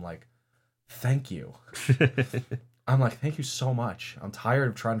Discovery. And I'm like, thank you. I'm like, thank you so much. I'm tired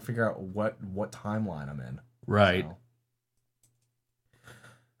of trying to figure out what timeline I'm in. Right. So.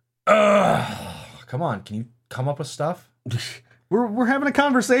 Come on, can you come up with stuff? We're having a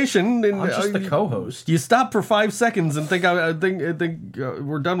conversation, and I'm just the co-host. You stop for 5 seconds and think I think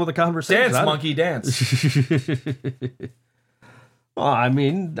we're done with the conversation. Dance, monkey, dance. Well, I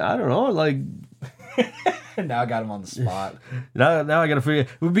mean, I don't know, like Now I got him on the spot. now I gotta figure,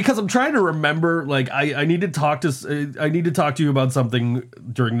 because I'm trying to remember. Like I need to talk to you about something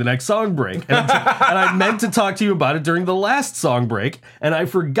during the next song break, and I meant to talk to you about it during the last song break, and I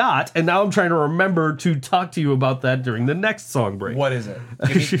forgot, and now I'm trying to remember to talk to you about that during the next song break. What is it?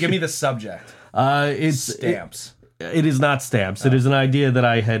 Give me the subject. It's Stamps. It is not stamps. It is an idea that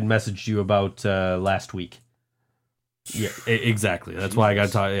I had messaged you about last week. Yeah, exactly. That's why I got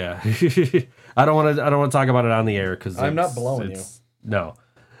to talk. Yeah, I don't want to talk about it on the air because I'm not blowing you. No,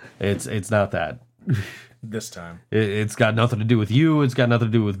 it's not that. This time. It's got nothing to do with you. It's got nothing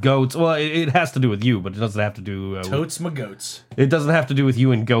to do with goats. Well, it has to do with you, but it doesn't have to do. Totes my goats. It doesn't have to do with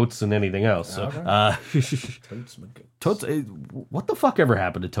you and goats and anything else. So, Okay. Totes my goats. Totes. What the fuck ever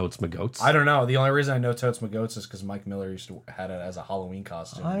happened to Totes my goats? I don't know. The only reason I know Totes my goats is because Mike Miller had it as a Halloween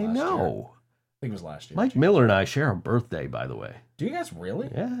costume. I last know. Year. I think it was last year. Mike Miller and I share a birthday, by the way. Do you guys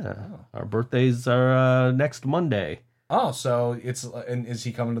really? Yeah, Oh. our birthdays are next Monday. Oh, so and is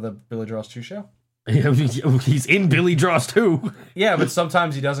he coming to the Billy Draws 2 show? He's in Billy Draws too. Yeah, but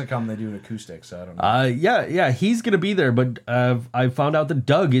sometimes he doesn't come. They do an acoustic, so I don't know. Yeah, he's gonna be there, but I found out that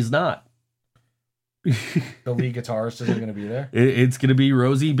Doug is not. The lead guitarist isn't going to be there. It's gonna be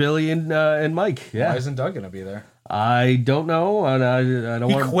Rosie, Billy, and Mike. Yeah, Why isn't Doug going to be there? I don't know, and I don't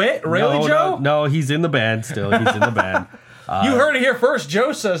He want. quit? Really, Joe? No, he's in the band still. He's in the band. You heard it here first.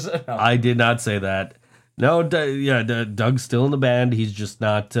 Joe says. No. I did not say that. No, Doug's still in the band. He's just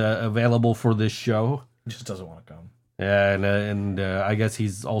not available for this show. He just doesn't want to come. Yeah, and I guess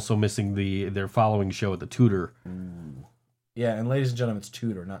he's also missing their following show at the Tudor. Ooh. Yeah, and ladies and gentlemen, it's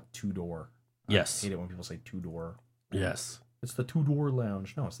Tudor, not two-door. Yes. I hate it when people say two-door. Yes. It's the two-door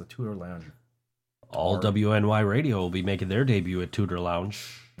lounge. No, it's the Tudor lounge. All WNY Radio will be making their debut at Tudor Lounge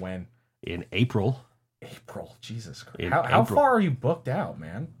When? in April. April. Jesus Christ. In How April. far are you booked out,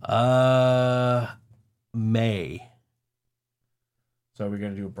 man? May. So are we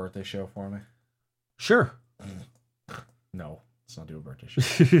going to do a birthday show for me? Sure. No, let's not do a birthday show.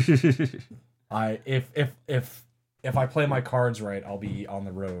 If I play my cards right, I'll be on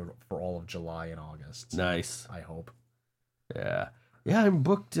the road for all of July and August. Nice. I hope. Yeah. Yeah, I'm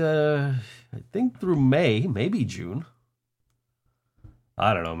booked, I think through May, maybe June.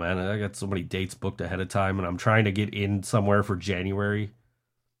 I don't know, man. I got so many dates booked ahead of time, and I'm trying to get in somewhere for January.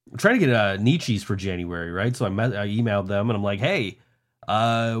 I'm trying to get Nietzsche's for January, right? So I emailed them, and I'm like, hey,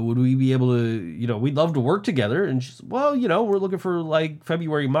 would we be able to, we'd love to work together. And she's, well, we're looking for like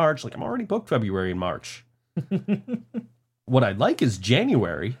February, March. Like, I'm already booked February and March. What I'd like is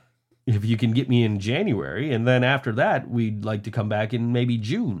January, if you can get me in January. And then after that, we'd like to come back in maybe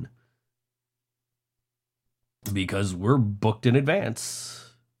June. Because we're booked in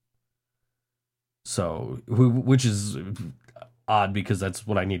advance. So, which is odd because that's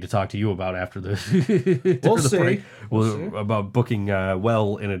what I need to talk to you about after the We'll the see. break. We'll see. About booking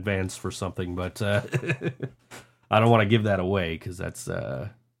well in advance for something, but I don't want to give that away because that's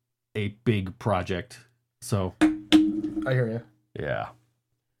a big project. So I hear you. yeah.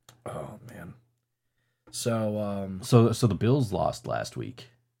 Oh man. So So the Bills lost last week,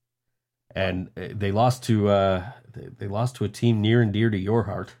 and they lost to a team near and dear to your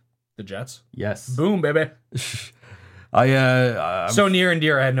heart. the Jets. Yes. Boom, baby. I'm So near and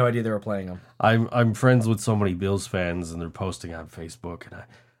dear, I had no idea they were playing them. I'm friends with so many Bills fans, and they're posting on Facebook, and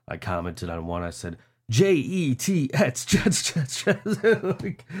I commented on one. I said Jets, Jets,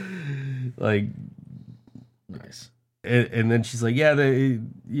 like Nice. and then she's like, yeah,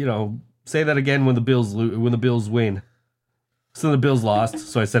 say that again when the Bills win. So the Bills lost,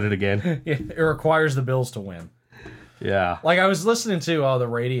 so I said it again. Yeah, it requires the Bills to win. Yeah. Like, I was listening to the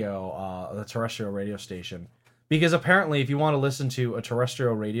radio, the terrestrial radio station, because apparently if you want to listen to a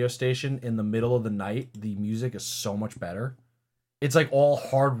terrestrial radio station in the middle of the night, the music is so much better. It's like all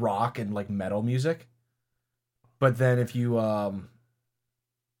hard rock and like metal music. But then if you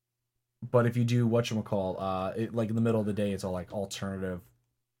do whatchamacall, like in the middle of the day, it's all like alternative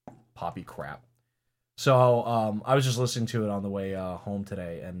poppy crap. So I was just listening to it on the way home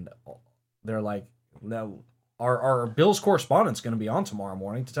today, and they're like, now our Bills correspondent's going to be on tomorrow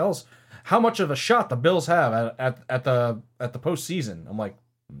morning to tell us how much of a shot the Bills have at the postseason. I'm like,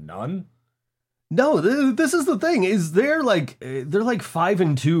 none. No, this is the thing. Is they're like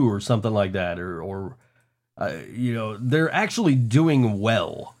 5-2 or something like that, or they're actually doing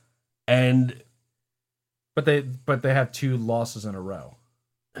well, but they have 2 losses in a row.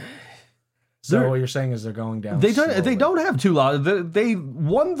 So what you're saying is they're going down. They don't have 2 losses. They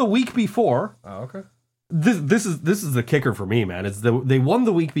won the week before. Oh, okay. This is the kicker for me, man. They won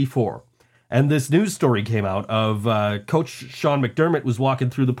the week before, and this news story came out of Coach Sean McDermott was walking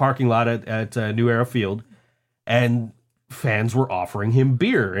through the parking lot at New Era Field, and fans were offering him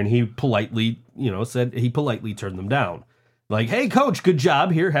beer, and he politely turned them down, like, "Hey, Coach, good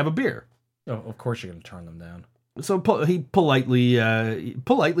job. Here, have a beer." Oh, of course you're going to turn them down. So he politely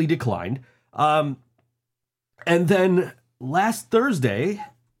declined. And then last Thursday,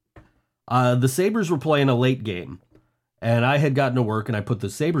 the Sabres were playing a late game, and I had gotten to work and I put the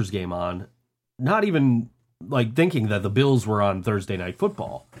Sabres game on, not even like thinking that the Bills were on Thursday Night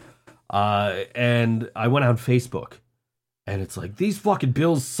Football. And I went on Facebook, and it's like, these fucking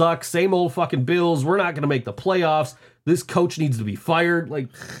Bills suck. Same old fucking Bills. We're not going to make the playoffs. This coach needs to be fired. Like,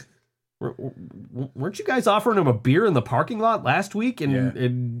 weren't you guys offering him a beer in the parking lot last week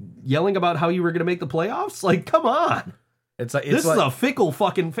and yelling about how you were going to make the playoffs? Like, come on. This is a fickle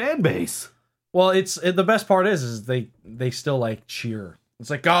fucking fan base. Well, the best part is they still like cheer. It's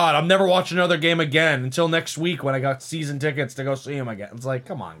like, God, I'm never watching another game again until next week when I got season tickets to go see him again. It's like,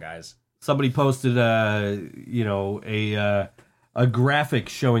 come on, guys. Somebody posted a graphic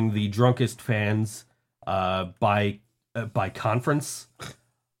showing the drunkest fans by conference.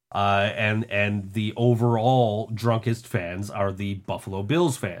 And the overall drunkest fans are the Buffalo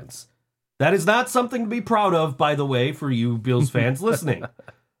Bills fans. That is not something to be proud of, by the way, for you Bills fans listening.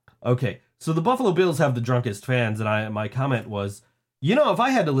 Okay, so the Buffalo Bills have the drunkest fans, and my comment was, if I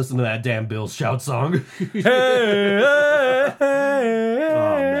had to listen to that damn Bills shout song, hey, hey, hey,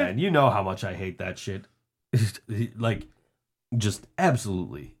 oh man, you know how much I hate that shit. Like, just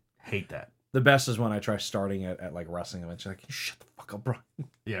absolutely hate that. The best is when I try starting it at like wrestling events. You're like, shut the fuck up, bro.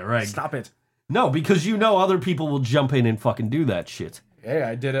 Yeah, right. Stop it. No, because other people will jump in and fucking do that shit. Hey,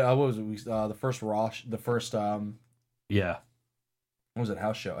 I did it. What was it? The first Raw, yeah. What was it?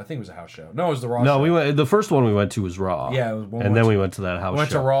 House show? I think it was a house show. No, it was the Raw. No, show. The first one we went to was Raw. Yeah, and then we went to that house. We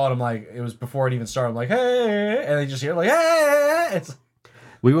went show. to Raw, and I'm like, it was before it even started. I'm like, hey, and they just hear like, hey.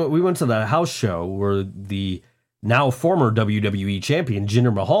 We went to that house show where the now former WWE champion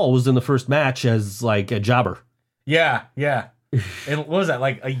Jinder Mahal was in the first match as like a jobber. Yeah. And what was that,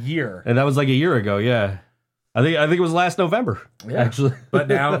 like a year? And that was like a year ago. Yeah, I think it was last November. Yeah. Actually, but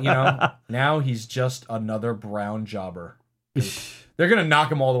now now he's just another brown jobber. They're gonna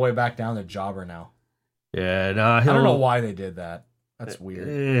knock him all the way back down to jobber now. Yeah, I don't know why they did that. That's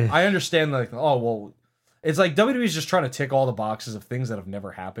weird. I understand, like, oh well, it's like WWE's just trying to tick all the boxes of things that have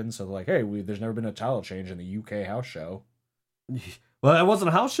never happened. So they're like, hey, there's never been a title change in the UK house show. Well, that wasn't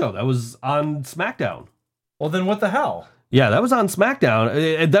a house show. That was on SmackDown. Well, then what the hell? Yeah, that was on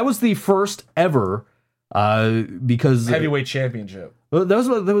SmackDown. That was the first ever because heavyweight championship. That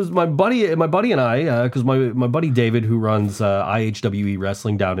was my buddy and I, because my buddy David, who runs IHWE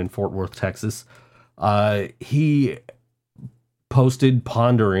Wrestling down in Fort Worth, Texas, he posted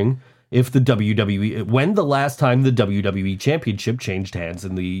pondering if the WWE, when the last time the WWE Championship changed hands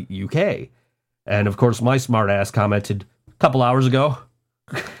in the UK, and of course my smart ass commented a couple hours ago,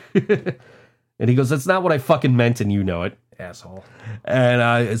 and he goes, "That's not what I fucking meant, and you know it, asshole."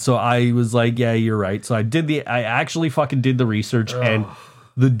 And so I was like, yeah, you're right. So I actually fucking did the research, and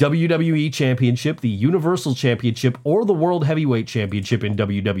the WWE Championship, the Universal Championship, or the World Heavyweight Championship in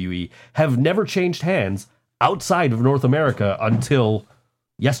WWE have never changed hands outside of North America until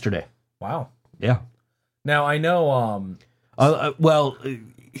yesterday. Wow. Yeah. Now I know. Well,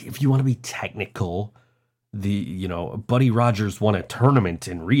 if you want to be technical, Buddy Rogers won a tournament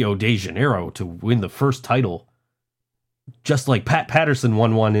in Rio de Janeiro to win the first title, just like Pat Patterson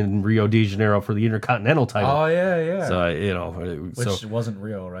won one in Rio de Janeiro for the Intercontinental title. Oh yeah. So Which wasn't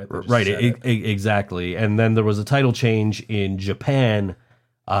real, right? Right, exactly. And then there was a title change in Japan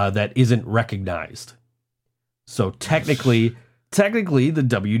that isn't recognized. So technically, the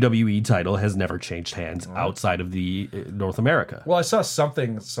WWE title has never changed hands outside of the North America. Well, I saw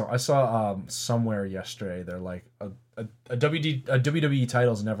something. So I saw somewhere yesterday. They're like a WWE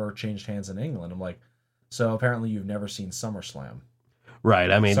title's never changed hands in England. I'm like, so apparently you've never seen SummerSlam.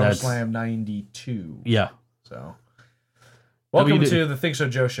 Right. I mean, SummerSlam '92. Yeah. So, welcome to the Think So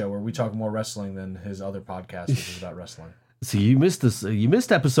Joe show, where we talk more wrestling than his other podcast, which is about wrestling. See, you missed this. You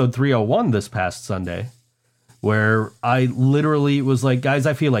missed episode 301 this past Sunday, where I literally was like, guys,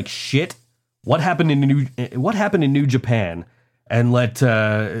 I feel like shit. What happened in New Japan? And let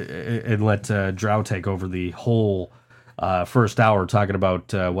Drow take over the whole first hour talking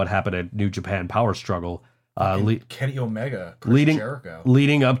about what happened at New Japan Power Struggle. Kenny Omega, Jericho.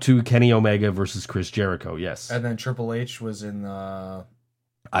 Leading up to Kenny Omega versus Chris Jericho, yes. And then Triple H was in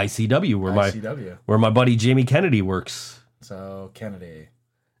ICW, where my buddy Jamie Kennedy works. So, Kennedy.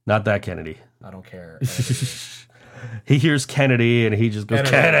 Not that Kennedy. I don't care. He hears Kennedy and he just goes,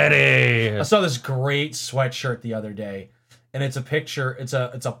 Kennedy! I saw this great sweatshirt the other day, and it's a picture, it's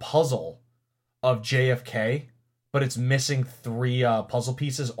a puzzle of JFK, but it's missing 3 puzzle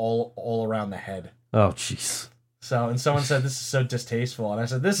pieces all around the head. Oh, jeez. So, and someone said this is so distasteful, and I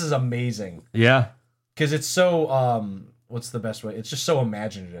said this is amazing. Yeah. Because it's so what's the best way? It's just so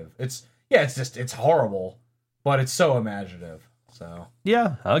imaginative. It's horrible, but it's so imaginative. So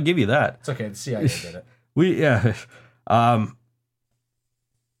yeah, I'll give you that. It's okay. The CIA did it. I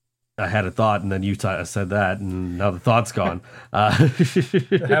had a thought, and then you said that, and now the thought's gone.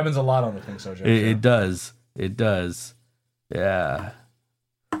 It happens a lot on the ThinkSoJoE. It does. It does. Yeah.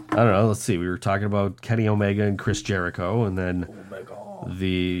 I don't know. Let's see. We were talking about Kenny Omega and Chris Jericho, and then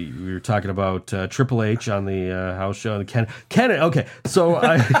we were talking about Triple H on the house show. And Ken. Okay, so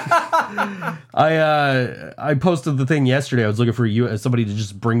I posted the thing yesterday. I was looking for somebody to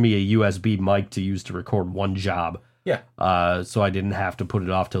just bring me a USB mic to use to record one job. Yeah. So I didn't have to put it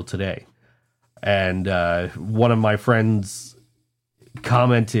off till today. And one of my friends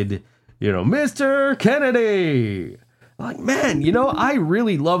commented, Mr. Kennedy. Like, man, I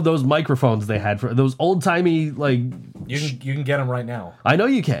really love those microphones they had for those old timey, like. You can get them right now. I know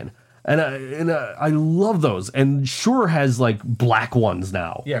you can, and I love those. And Shure has like black ones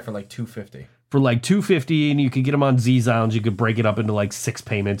now. Yeah, for like $250. For like $250, and you could get them on Z-Sounds. You could break it up into like 6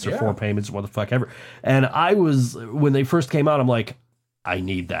 payments or 4 payments, or what the fuck ever. And when they first came out, I'm like, I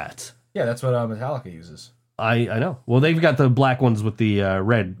need that. Yeah, that's what Metallica uses. I know. Well, they've got the black ones with the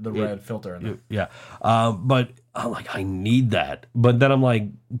red. The red filter in them. Yeah. But I'm like, I need that. But then I'm like,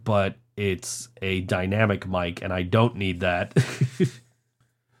 but it's a dynamic mic, and I don't need that.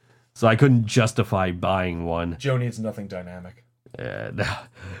 So I couldn't justify buying one. Joe needs nothing dynamic.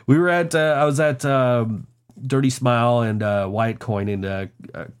 We were I was at Dirty Smile and Wyatt Coyne and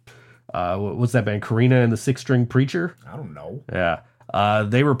what's that band? Karina and the Six String Preacher? I don't know. Yeah.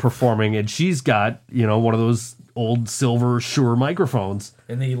 They were performing, and she's got, one of those old silver Shure microphones.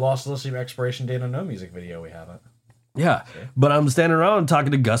 In the Lost Listening Expiration Date on No music video, we haven't. Yeah. Okay. But I'm standing around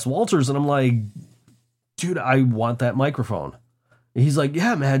talking to Gus Walters, and I'm like, dude, I want that microphone. And he's like,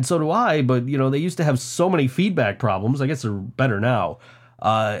 yeah, man, so do I. But, they used to have so many feedback problems. I guess they're better now.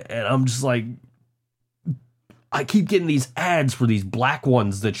 And I'm just like, I keep getting these ads for these black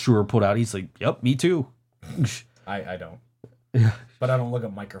ones that Shure put out. He's like, yep, me too. I don't. Yeah. But I don't look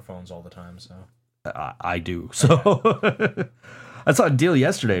at microphones all the time, so. I do. So I saw a deal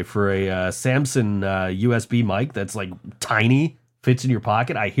yesterday for a Samson USB mic that's like tiny, fits in your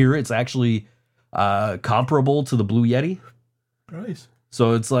pocket. I hear it's actually comparable to the Blue Yeti. Nice.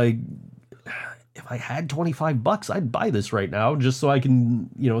 So it's like, if I had $25, I'd buy this right now just so I can,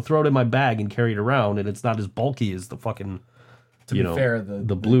 throw it in my bag and carry it around, and it's not as bulky as the fucking, to be fair,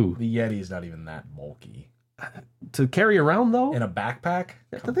 the Blue. The Yeti is not even that bulky. To carry around, though? In a backpack?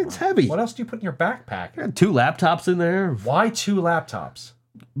 The thing's heavy. What else do you put in your backpack? I got 2 laptops in there. Why 2 laptops?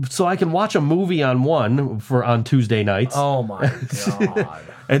 So I can watch a movie on one on Tuesday nights. Oh, my God.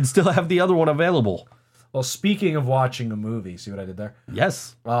 And still have the other one available. Well, speaking of watching a movie, see what I did there?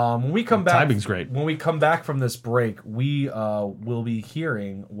 Yes. When we come back, timing's great. When we come back from this break, we will be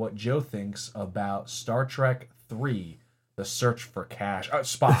hearing what Joe thinks about Star Trek 3, The Search for Cash.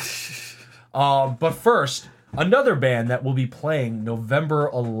 Spock. But first, another band that will be playing November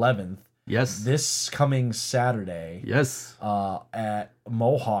 11th Yes. This coming Saturday. Yes. At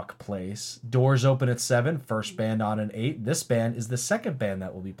Mohawk Place. Doors open at 7. First band on at 8. This band is the second band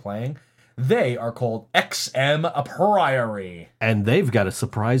that will be playing. They are called XM Priory. And they've got a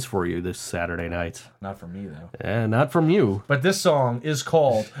surprise for you this Saturday night. Not from me, though. And not from you. But this song is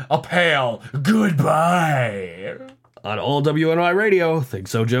called A Pale Goodbye. On all WNY Radio, Think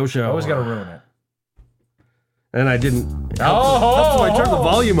So Joe Show. I always got to ruin it. And I didn't. So I turned the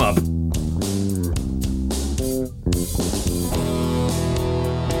volume up.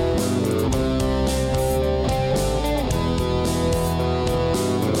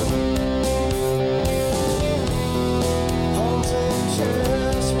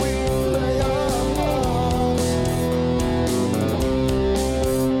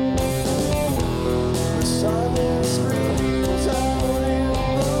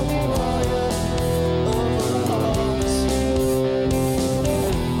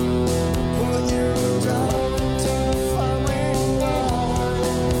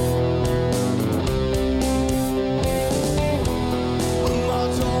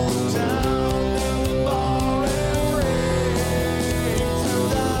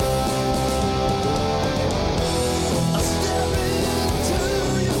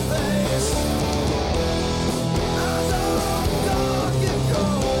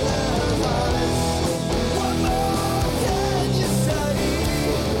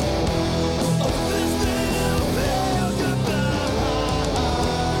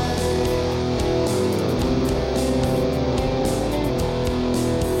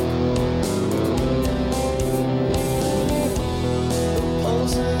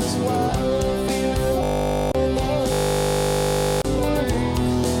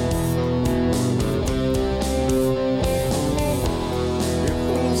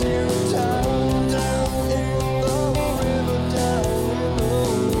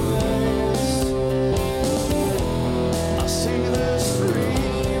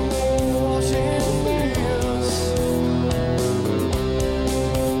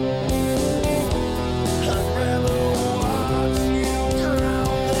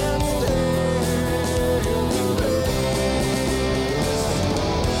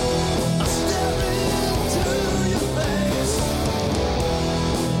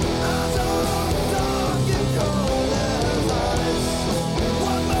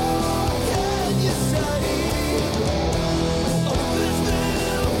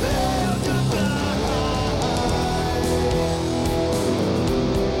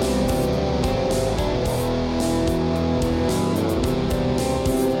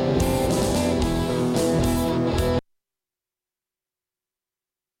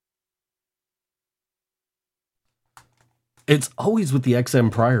 It's always with the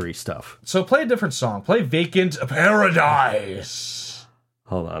XM Priory stuff. So play a different song. Play Vacant Paradise.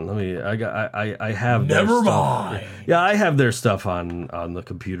 Hold on, I have Never their stuff. mind. Yeah, I have their stuff on the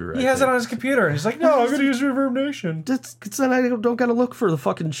computer. He has it on his computer, and he's like, "No, I'm going to use Reverb Nation." It's then I don't got to look for the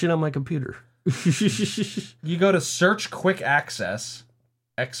fucking shit on my computer. You go to Search Quick Access,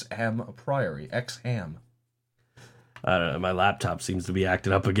 XM Priory, XHAM. I don't know. My laptop seems to be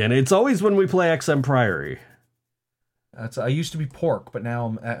acting up again. It's always when we play XM Priory. I used to be Pork, but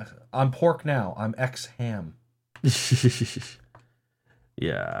now I'm Pork now. I'm XHAM.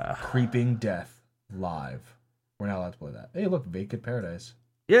 Yeah. Creeping Death live. We're not allowed to play that. Hey, look, Vacant Paradise.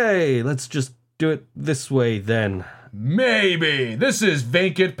 Yay! Let's just do it this way then. Maybe. This is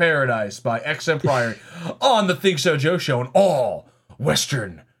Vacant Paradise by XM Priory on the Think So Joe Show in all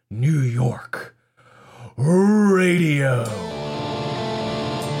Western New York radio.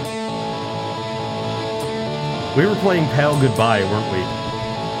 We were playing Pale Goodbye, weren't we?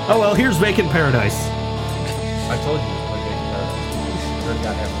 Oh well, here's Vacant Paradise. I told you to play Vacant Paradise. You already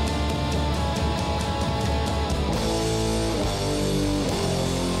got him.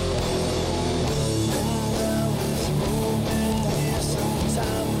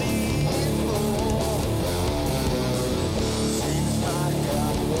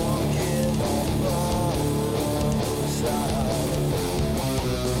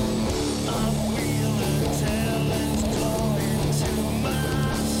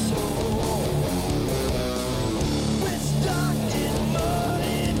 Dark and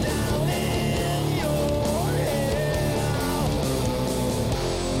muddy.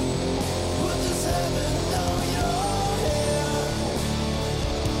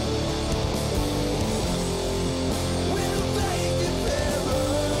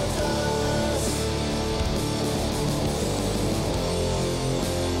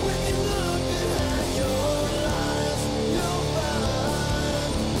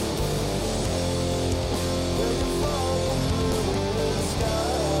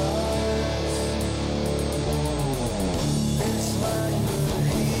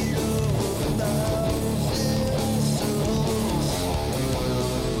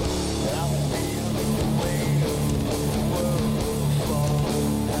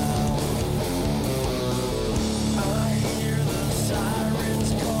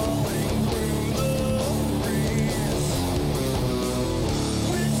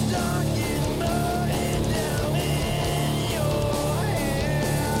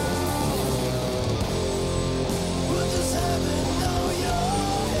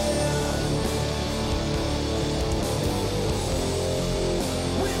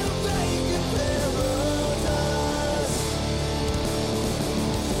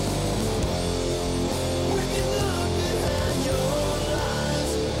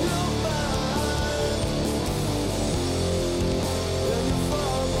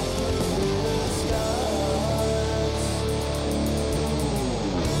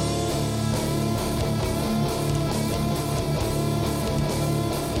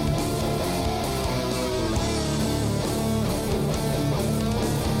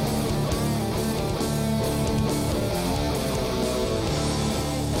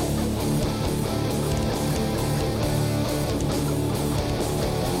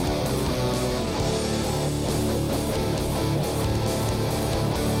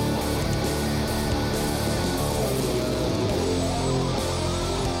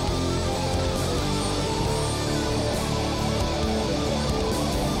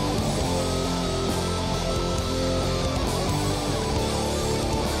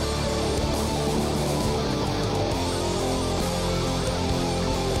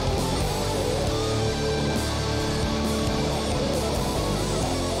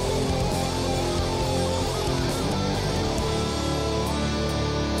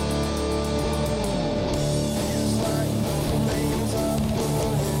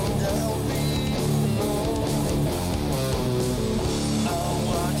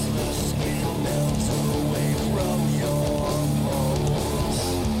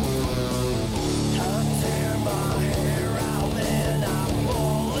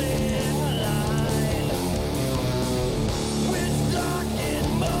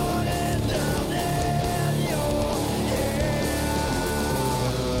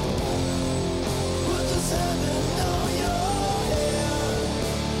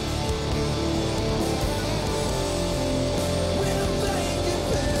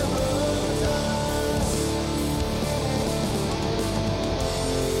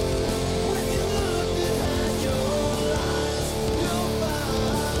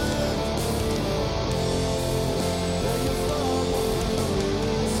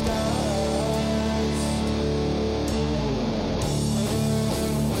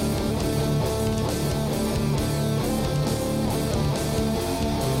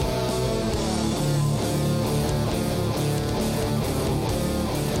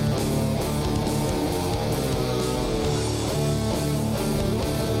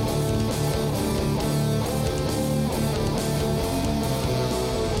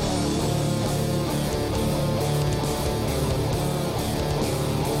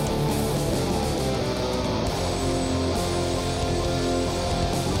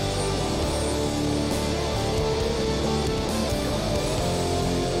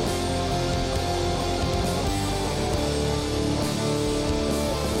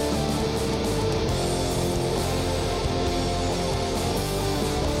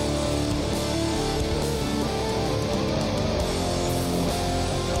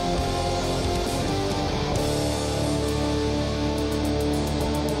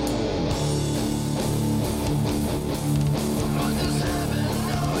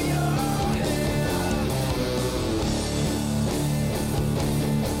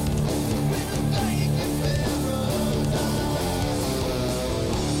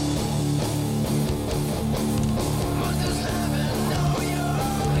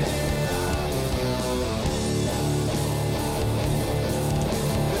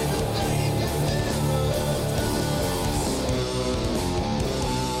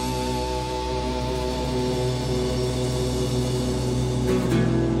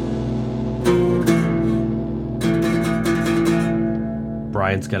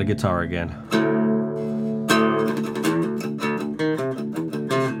 Brian's got a guitar again.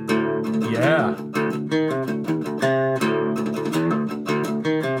 Yeah.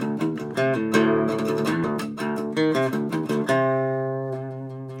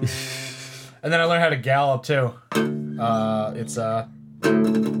 And then I learned how to gallop too. It's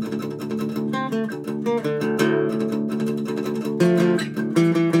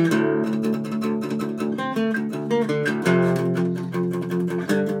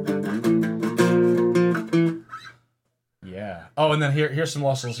yeah. Oh, and then here's some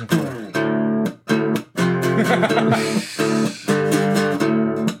lost listening for.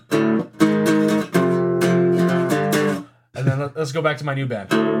 And then let's go back to my new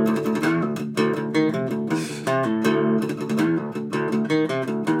band.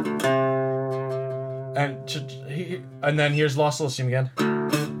 And then here's Lost Elysium again.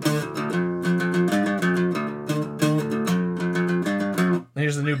 And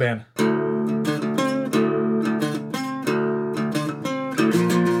here's the new band.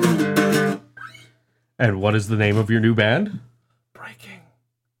 And what is the name of your new band? Breaking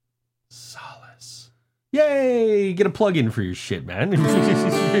Solace. Yay! Get a plug-in for your shit, man.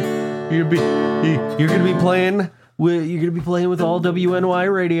 you're gonna be playing with all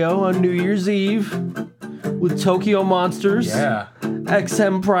WNY radio on New Year's Eve with Tokyo Monsters, Yeah.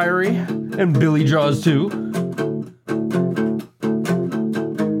 XM Priory, and Billy Jaws 2.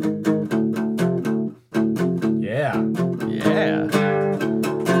 Yeah. Yeah.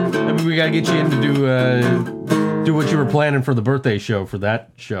 I mean, we gotta get you in to do what you were planning for the birthday show for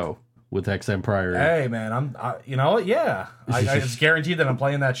that show with XM Priory. Hey man, you know what? Yeah. I it's guaranteed that I'm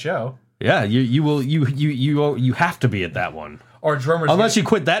playing that show. Yeah, you have to be at that one. Our drummers Unless you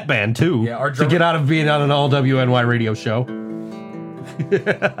quit that band too. Yeah, our to drummer- get out of being on an all WNY radio show.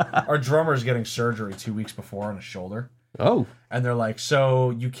 our drummer's getting surgery 2 weeks before on his shoulder. Oh. And they're like, so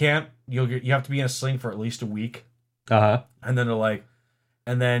you have to be in a sling for at least a week. Uh-huh. And then they're like,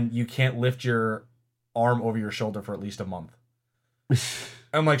 and then you can't lift your arm over your shoulder for at least a month.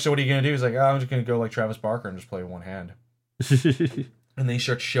 I'm like, so what are you going to do? He's like, I'm just going to go like Travis Barker and just play with one hand. And then he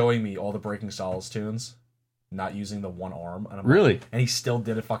starts showing me all the Breaking Solace tunes, not using the one arm. And I'm Really? Like, and he still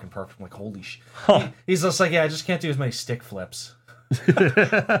did it fucking perfect. I'm like, holy shit. Huh. He's just like, yeah, I just can't do as many stick flips.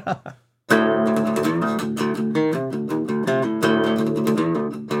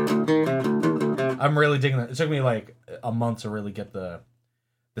 I'm really digging that. It took me like a month to really get the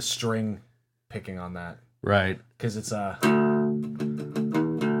string picking on that. Right. Because it's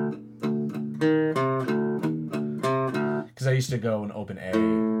because I used to go and open A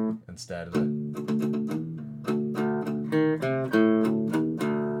instead of it.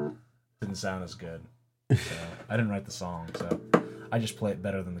 Didn't sound as good. So I didn't write the song, so I just play it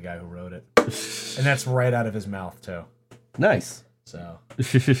better than the guy who wrote it. And that's right out of his mouth too. Nice. So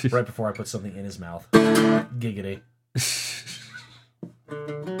right before I put something in his mouth. Giggity.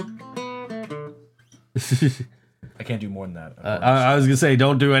 I can't do more than that. I was gonna say,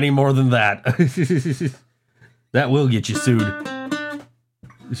 don't do any more than that. That will get you sued.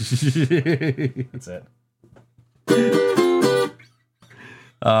 That's it.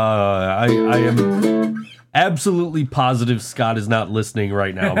 I am absolutely positive Scott is not listening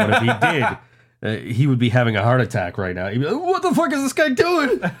right now. But if he did, he would be having a heart attack right now. He'd be like, what the fuck is this guy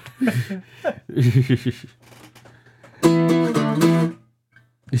doing?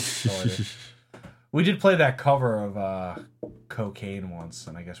 We did play that cover of Cocaine once,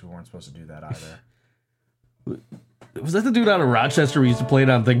 and I guess we weren't supposed to do that either. Was that the dude out of Rochester we used to play it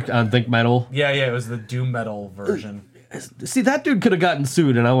on Think Metal? Yeah, it was the doom metal version. See, that dude could have gotten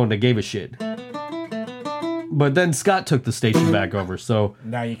sued and I wouldn't have gave a shit. But then Scott took the station back over, so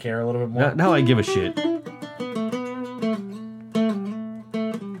Now you care a little bit more? now I give a shit. I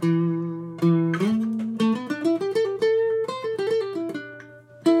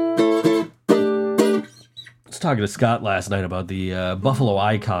was talking to Scott last night about the Buffalo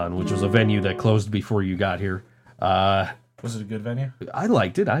Icon, which was a venue that closed before you got here. Was it a good venue? I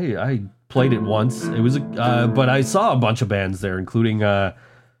liked it. I played it once. It was, but I saw a bunch of bands there, including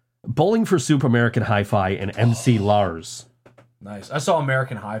Bowling for Soup, American Hi-Fi, and MC Lars. Nice. I saw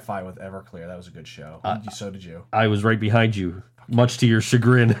American Hi-Fi with Everclear. That was a good show. So did you. I was right behind you, much to your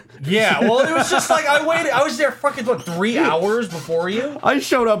chagrin. Yeah, well, it was just like I waited. I was there fucking, 3 hours before you? I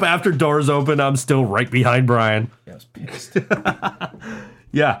showed up after doors opened. I'm still right behind Brian. Yeah, I was pissed.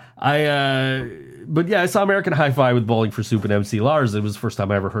 Yeah, but yeah, I saw American Hi-Fi with Bowling for Soup and MC Lars. It was the first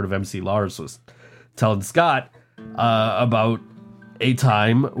time I ever heard of MC Lars. Was telling Scott about a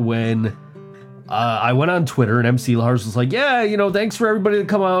time when I went on Twitter and MC Lars was like, yeah, thanks for everybody to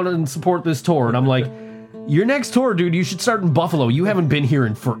come out and support this tour. And I'm like, your next tour, dude, you should start in Buffalo. You haven't been here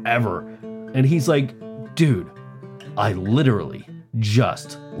in forever. And he's like, dude, I literally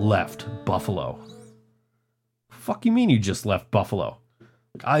just left Buffalo. Fuck you mean you just left Buffalo?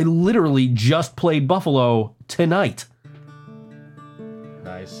 I literally just played Buffalo tonight.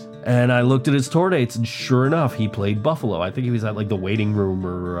 Nice. And I looked at his tour dates, and sure enough, he played Buffalo. I think he was at like the waiting room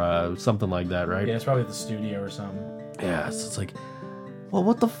or something like that, right? Yeah, it's probably at the studio or something. Yeah, so it's like, well,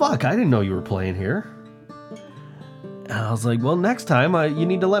 what the fuck? I didn't know you were playing here. And I was like, well, next time you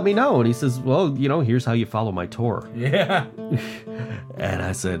need to let me know. And he says, well, here's how you follow my tour. Yeah. And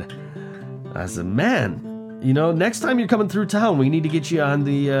I said, man, next time you're coming through town, we need to get you on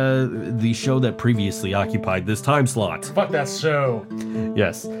the show that previously occupied this time slot. Fuck that show.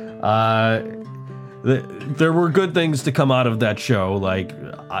 Yes. There were good things to come out of that show. Like,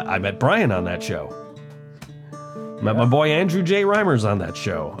 I met Brian on that show. Met my boy Andrew J. Reimers on that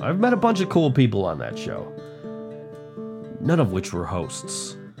show. I've met a bunch of cool people on that show. None of which were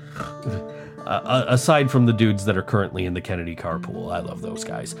hosts. Aside from the dudes that are currently in the Kennedy carpool. I love those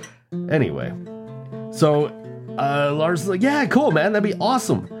guys. Anyway. So, Lars is like, yeah, cool, man. That'd be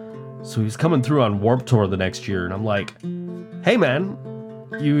awesome. So he's coming through on Warped Tour the next year. And I'm like, hey, man,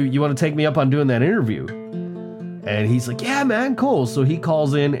 you want to take me up on doing that interview? And he's like, yeah, man, cool. So he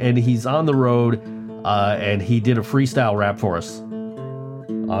calls in and he's on the road. And he did a freestyle rap for us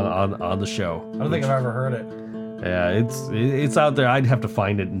on the show. I don't think I've ever heard it. Yeah, it's out there. I'd have to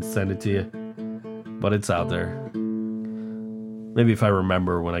find it and send it to you, but it's out there. Maybe if I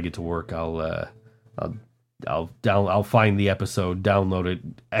remember when I get to work, I'll find the episode, download it,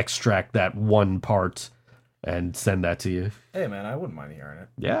 extract that one part, and send that to you. Hey man, I wouldn't mind hearing it.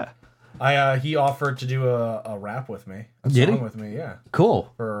 Yeah. He offered to do a rap with me, Did he? song with me. Yeah.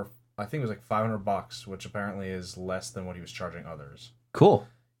 Cool. For I think it was like $500, which apparently is less than what he was charging others. Cool.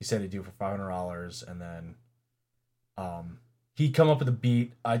 He said he'd do it for $500, and then he'd come up with a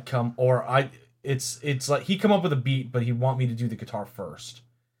beat. It's like he'd come up with a beat, but he'd want me to do the guitar first.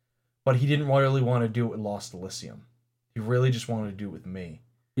 But he didn't really want to do it with Lost Elysium. He really just wanted to do it with me.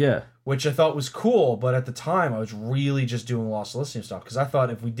 Yeah. Which I thought was cool, but at the time I was really just doing Lost Elysium stuff because I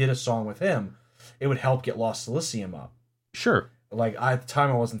thought if we did a song with him, it would help get Lost Elysium up. Sure. Like at the time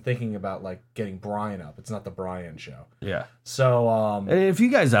I wasn't thinking about like getting Brian up. It's not the Brian show. Yeah. So and if you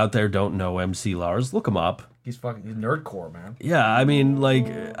guys out there don't know MC Lars, look him up. he's nerdcore, man. Yeah, I mean, like,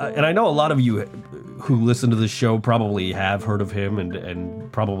 and I know a lot of you who listen to this show probably have heard of him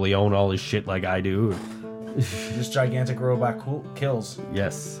and probably own all his shit like I do. Just gigantic robot kills.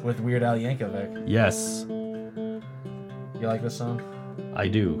 Yes. With Weird Al Yankovic. Yes. You like this song? I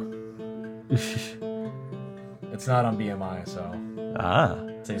do. It's not on BMI, so.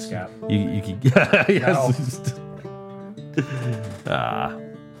 Say Scap. You can. Yes.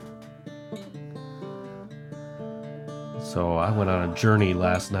 So I went on a journey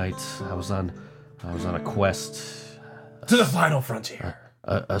last night. I was on a quest to the final frontier.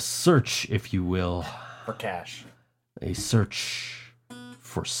 A search, if you will, for cash. A search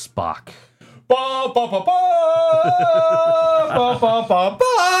for Spock. Ba, ba, ba, ba, ba, ba, ba, ba.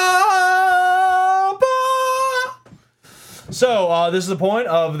 So, this is the point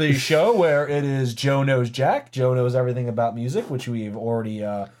of the show where it is Joe Knows Jack. Joe knows everything about music, which we've already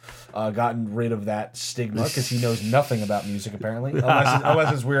gotten rid of that stigma because he knows nothing about music, apparently.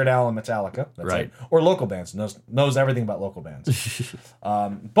 Unless it's Weird Al and Metallica. That's right. It. Or local bands. Knows everything about local bands.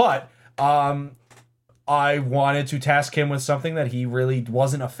 But I wanted to task him with something that he really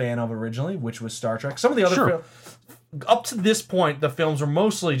wasn't a fan of originally, which was Star Trek. Some of the other up to this point, the films were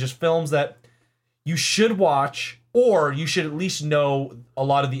mostly just films that you should watch, or you should at least know a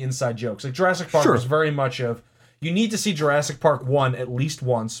lot of the inside jokes. Like Jurassic Park was very much of, you need to see Jurassic Park 1 at least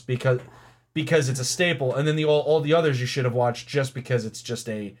once because it's a staple, and then all the others you should have watched just because it's just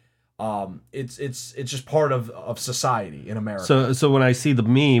a it's just part of society in America. So when I see the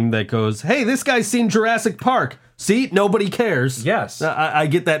meme that goes, "Hey, this guy's seen Jurassic Park. See, nobody cares." Yes, I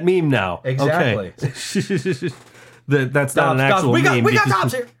get that meme now. Exactly. Okay. That's not an actual meme. We got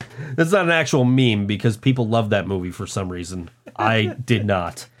cops here. That's not an actual meme because people love that movie for some reason. I did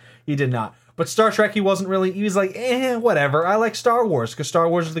not. He did not. But Star Trek, he wasn't really. He was like, whatever. I like Star Wars because Star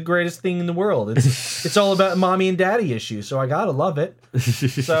Wars is the greatest thing in the world. It's all about mommy and daddy issues, so I gotta love it.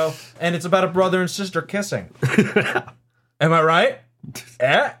 So, and it's about a brother and sister kissing. Am I right?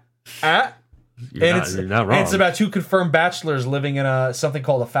 You're not wrong. And it's about two confirmed bachelors living in something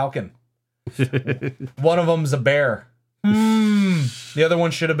called a Falcon. One of them's a bear. The other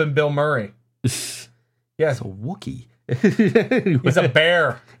one should have been Bill Murray. Yeah, it's a Wookiee. He's a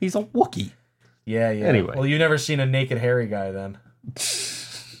bear. He's a Wookiee. Yeah. Anyway. Well, you've never seen a naked hairy guy then.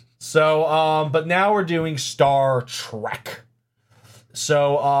 So, but now we're doing Star Trek.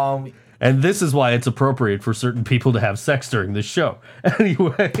 So, And this is why it's appropriate for certain people to have sex during this show.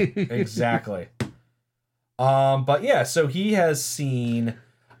 Anyway. Exactly. But yeah, so he has seen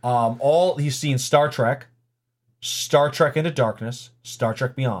he's seen Star Trek Into Darkness, Star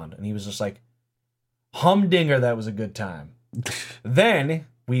Trek Beyond, and he was just like, humdinger, that was a good time. Then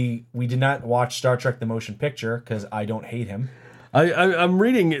we did not watch Star Trek the Motion Picture because I don't hate him. I'm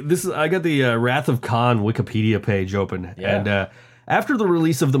reading this. I got the Wrath of Khan Wikipedia page open, and after the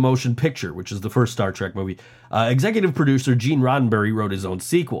release of the motion picture, which is the first Star Trek movie, executive producer Gene Roddenberry wrote his own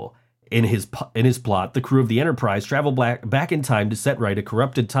sequel. In his plot, the crew of the Enterprise travel back in time to set right a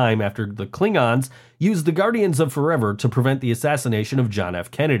corrupted time after the Klingons used the Guardians of Forever to prevent the assassination of John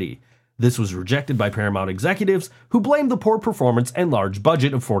F. Kennedy. This was rejected by Paramount executives, who blamed the poor performance and large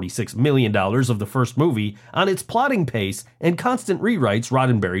budget of $46 million of the first movie on its plotting pace and constant rewrites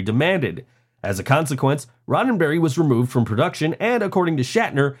Roddenberry demanded. As a consequence, Roddenberry was removed from production and, according to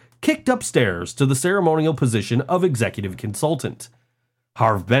Shatner, kicked upstairs to the ceremonial position of executive consultant.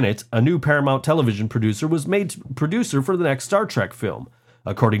 Harve Bennett, a new Paramount television producer, was made producer for the next Star Trek film.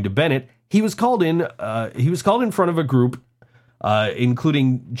 According to Bennett, he was called in front of a group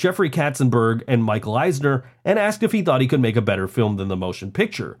including Jeffrey Katzenberg and Michael Eisner, and asked if he thought he could make a better film than the motion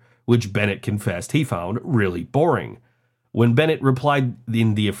picture, which Bennett confessed he found really boring. When Bennett replied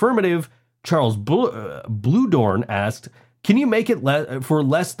in the affirmative, Charles Bluedorn asked, "Can you make it for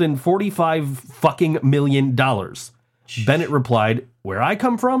less than $45 fucking million?" Bennett replied, "Where I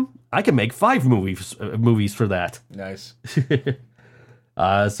come from, I can make 5 movies for that." Nice.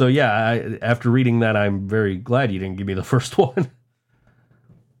 So yeah, after reading that, I'm very glad you didn't give me the first one.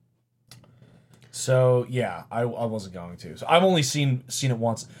 So yeah, I wasn't going to. So I've only seen it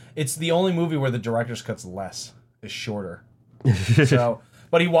once. It's the only movie where the director's cut's is shorter. So,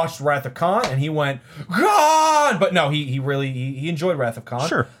 but he watched Wrath of Khan and he went, God! But no, he really enjoyed Wrath of Khan.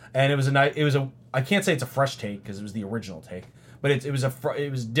 Sure. And it was I can't say it's a fresh take because it was the original take, but it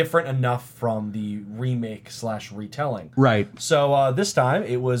was different enough from the remake / retelling. Right. So this time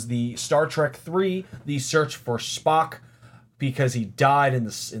it was the Star Trek 3, The Search for Spock, because he died in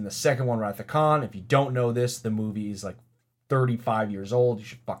the second one, Wrath of Khan. If you don't know this, the movie is like 35 years old. You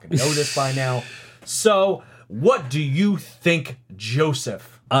should fucking know this by now. So, what do you think,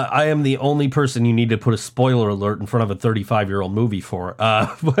 Joseph? I am the only person you need to put a spoiler alert in front of a 35-year-old movie for.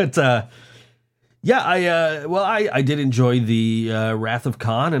 Yeah, I did enjoy the Wrath of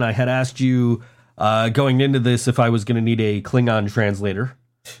Khan, and I had asked you going into this if I was going to need a Klingon translator.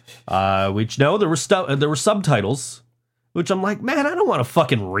 Which no, there were subtitles. Which I'm like, man, I don't want to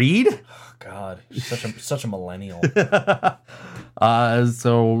fucking read. Oh, God, you're such a millennial.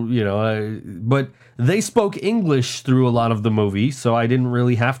 So but they spoke English through a lot of the movie, so I didn't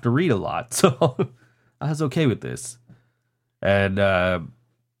really have to read a lot. So I was okay with this, and I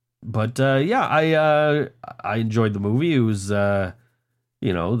enjoyed the movie. It was I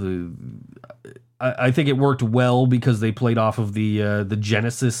think it worked well because they played off of the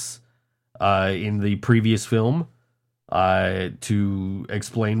Genesis in the previous film. To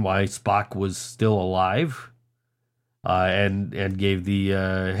explain why Spock was still alive, and gave the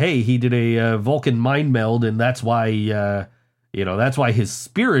hey, he did a Vulcan mind meld, and that's why that's why his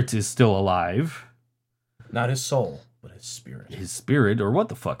spirit is still alive, not his soul, but his spirit. His spirit, or what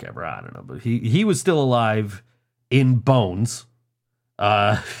the fuck ever, I don't know, but he was still alive in bones,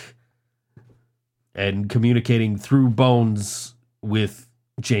 and communicating through bones with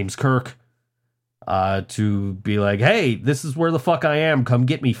James Kirk. To be like, hey, this is where the fuck I am. Come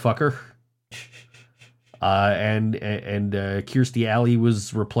get me, fucker. And Kirstie Alley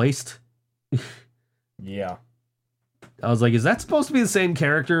was replaced. Yeah. I was like, is that supposed to be the same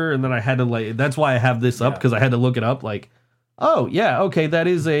character? And then I had to that's why I have this up, because I had to look it up. Like, oh yeah, okay, that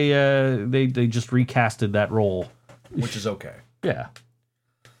is they just recasted that role, which is okay. Yeah.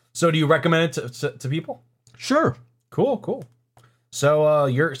 So do you recommend it to people? Sure. Cool. So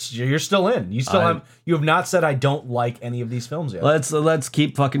you're still in. You have not said I don't like any of these films yet. Let's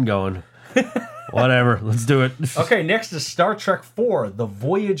keep fucking going. Whatever. Let's do it. Okay, next is Star Trek 4: The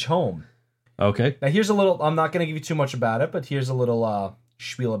Voyage Home. Okay. Now here's a little. I'm not going to give you too much about it, but here's a little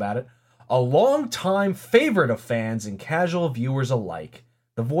spiel about it. A longtime favorite of fans and casual viewers alike,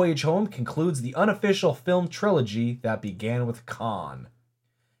 The Voyage Home concludes the unofficial film trilogy that began with Khan.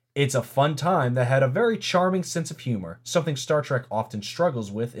 It's a fun time that had a very charming sense of humor, something Star Trek often struggles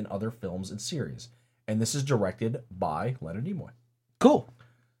with in other films and series. And this is directed by Leonard Nimoy. Cool.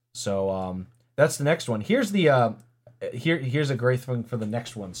 So that's the next one. Here's the here's a great thing for the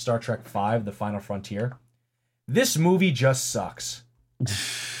next one, Star Trek V: The Final Frontier. This movie just sucks.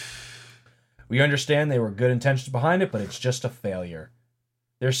 We understand there were good intentions behind it, but it's just a failure.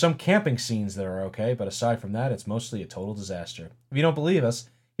 There's some camping scenes that are okay, but aside from that, it's mostly a total disaster. If you don't believe us,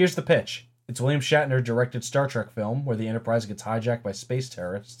 here's the pitch. It's William Shatner directed Star Trek film where the Enterprise gets hijacked by space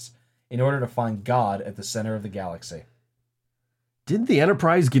terrorists in order to find God at the center of the galaxy. Didn't the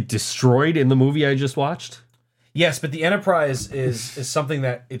Enterprise get destroyed in the movie I just watched? Yes, but the Enterprise is something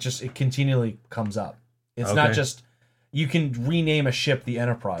that it continually comes up. It's not just you can rename a ship the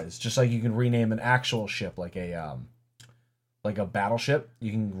Enterprise, just like you can rename an actual ship like a battleship.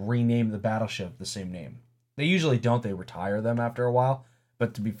 You can rename the battleship the same name. They usually don't. They retire them after a while.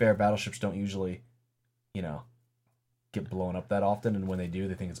 But to be fair, battleships don't usually, get blown up that often. And when they do,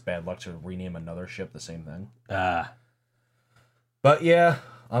 they think it's bad luck to rename another ship the same thing. But yeah,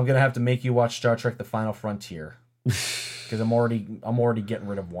 I'm gonna have to make you watch Star Trek: The Final Frontier because I'm already getting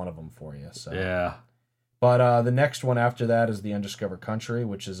rid of one of them for you. So yeah. But the next one after that is The Undiscovered Country,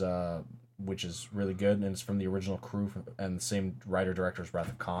 which is really good, and it's from the original crew and the same writer director as Wrath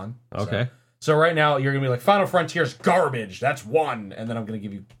of Khan. Okay. So right now you're gonna be like, Final Frontier's garbage. That's one, and then I'm gonna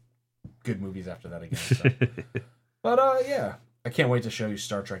give you good movies after that again. So. But yeah, I can't wait to show you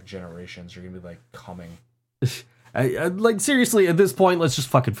Star Trek Generations. You're gonna be like coming. I like seriously at this point, let's just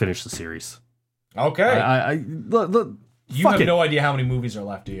fucking finish the series. Okay. You have no idea how many movies are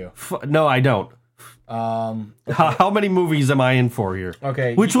left, do you? No, I don't. Okay. How many movies am I in for here?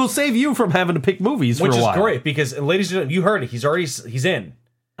 Okay. Which will save you from having to pick movies for a while. Which is great, because, ladies and gentlemen, you heard it. He's in.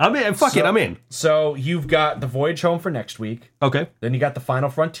 I'm in. I'm in. So you've got The Voyage Home for next week. Okay. Then you got The Final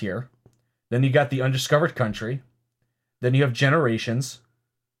Frontier. Then you got The Undiscovered Country. Then you have Generations.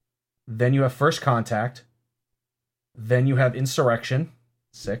 Then you have First Contact. Then you have Insurrection,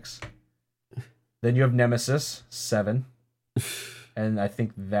 6. Then you have Nemesis, 7. And I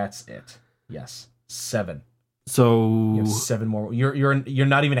think that's it. Yes, 7. So you have 7 more. You're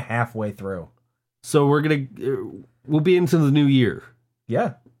not even halfway through. So we'll be into the new year.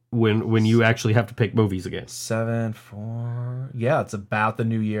 Yeah. When you actually have to pick movies again. 7, 4. Yeah, it's about the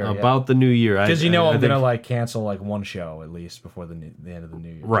new year. About the new year. Because I'm gonna cancel one show at least before the end of the new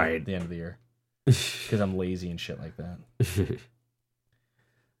year. Right. The end of the year. Because I'm lazy and shit like that.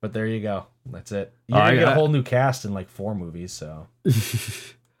 But there you go. That's it. You're gonna get a whole new cast in 4 movies. So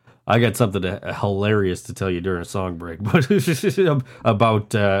I got something hilarious to tell you during a song break, but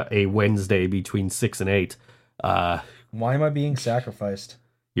about a Wednesday between 6 and 8. Why am I being sacrificed?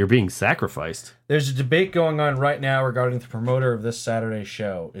 You're being sacrificed. There's a debate going on right now regarding the promoter of this Saturday's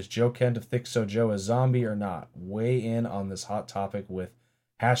show. Is Joe Kent of ThinkSoJoE a zombie or not? Weigh in on this hot topic with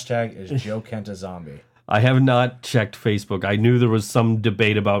hashtag is Joe Kent a zombie. I have not checked Facebook. I knew there was some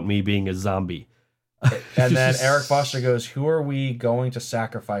debate about me being a zombie. And then Eric Foster goes, who are we going to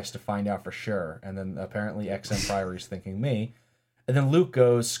sacrifice to find out for sure? And then apparently XM Priory's thinking me. And then Luke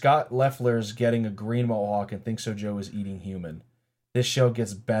goes, Scott Leffler's getting a green mohawk and ThinkSoJoE is eating human. This show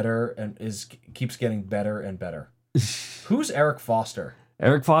gets better and keeps getting better and better. Who's Eric Foster?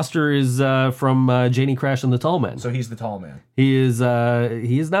 Eric Foster is from Janie Crash and the Tall Man. So he's the tall man. He is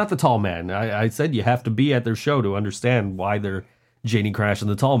not the tall man. I said you have to be at their show to understand why they're Janie Crash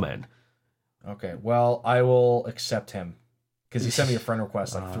and the Tall Man. Okay, well, I will accept him. Because he sent me a friend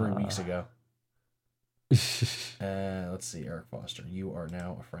request 3 weeks ago. Let's see, Eric Foster. You are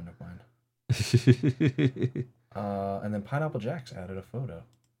now a friend of mine. And then Pineapple Jack's added a photo.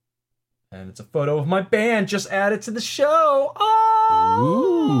 And it's a photo of my band just added to the show. Oh!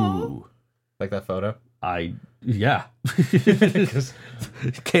 Ooh. Like that photo? Yeah.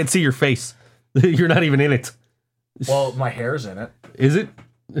 Can't see your face. You're not even in it. Well, my hair's in it. Is it?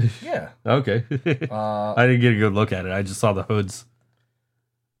 Yeah. Okay. I didn't get a good look at it. I just saw the hoods.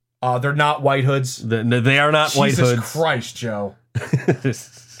 They're not white hoods. They are not white hoods. Jesus Christ, Joe.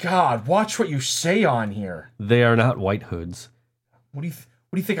 God, watch what you say on here. They are not white hoods. What do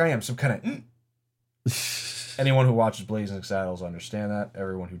you think I am? Some kind of... Anyone who watches Blazing Saddles understand that.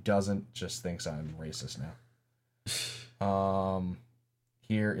 Everyone who doesn't just thinks I'm racist now.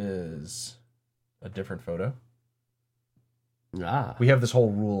 Here is a different photo. We have this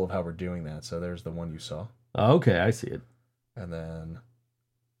whole rule of how we're doing that. So there's the one you saw. Okay, I see it. And then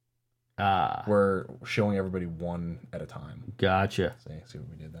we're showing everybody one at a time. Gotcha. See what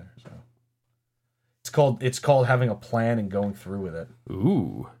we did there. So it's called having a plan and going through with it.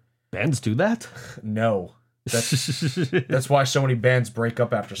 Ooh, bands do that? No. That's why so many bands break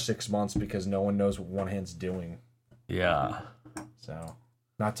up after 6 months, because no one knows what one hand's doing. Yeah. So,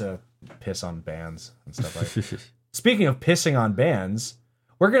 not to piss on bands and stuff like that. Speaking of pissing on bands,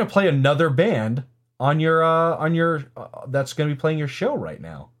 we're gonna play another band on your that's gonna be playing your show right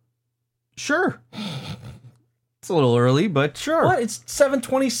now. Sure. It's a little early, but sure. What? It's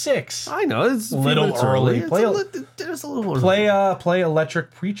 7:26. I know it's A little early. It's a little early. Play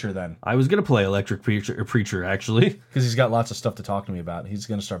Electric Preacher then, I was gonna play Electric Preacher actually. because he's got lots of stuff to talk to me about. He's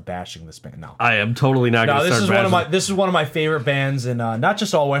gonna start bashing this band. No, I am totally not no, gonna this start is one of my bashing. this is one of my favorite bands in not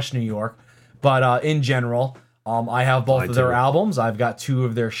just all West New York, but in general. I have both of their too. albums. I've got 2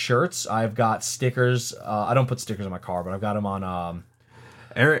 of their shirts. I've got stickers. I don't put stickers on my car, but I've got them on.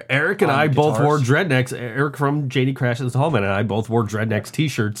 Eric and I both wore guitars. Dreadnecks. Eric from JD Crashes Home and I both wore Dreadnecks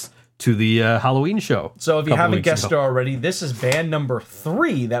t-shirts to the Halloween show. So if you couple haven't weeks guessed ago. already, this is band number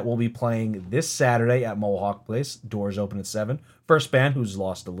 3 that will be playing this Saturday at Mohawk Place. Doors open at 7. First band, Who's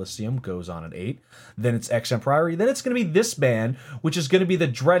Lost Elysium, goes on at 8. Then it's XM Priory. Then it's going to be this band, which is going to be the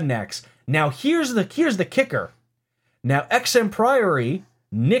Dreadnecks. Now here's the kicker. Now XM Priory,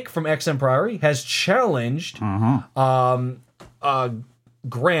 Nick from XM Priory, has challenged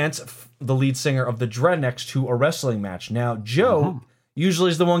Grant, the lead singer of the Dreadnecks, to a wrestling match. Now Joe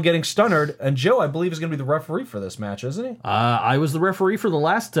usually is the one getting stunnered, and Joe, I believe, is going to be the referee for this match, isn't he? I was the referee for the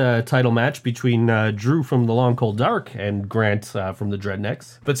last title match between Drew from the Long Cold Dark and Grant from the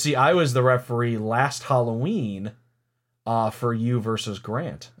Dreadnecks. But see, I was the referee last Halloween for you versus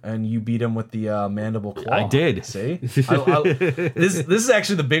Grant, and you beat him with the mandible claw. I did. See, this is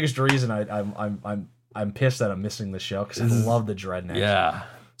actually the biggest reason I'm pissed that I'm missing the show, because I love the Dreadnecks. Yeah.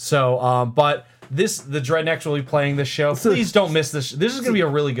 So, but the Dreadnecks will be playing this show. Please don't miss this. This is going to be a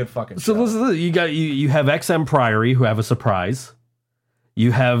really good fucking show. So listen, you have XM Priory who have a surprise.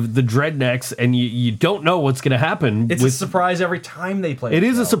 You have the Dreadnecks, and you don't know what's going to happen. It's a surprise every time they play. It the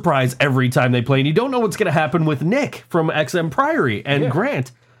is a show. surprise every time they play, and you don't know what's going to happen with Nick from XM Priory and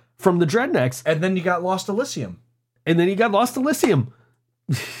Grant from the Dreadnecks. And then you got Lost Elysium. And then you got Lost Elysium.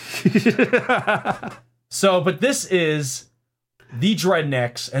 So, but this is the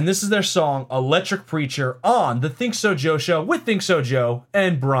Dreadnecks, and this is their song Electric Preacher on the ThinkSoJoE show with ThinkSoJoE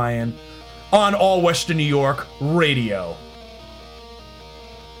and Brian on All Western New York Radio.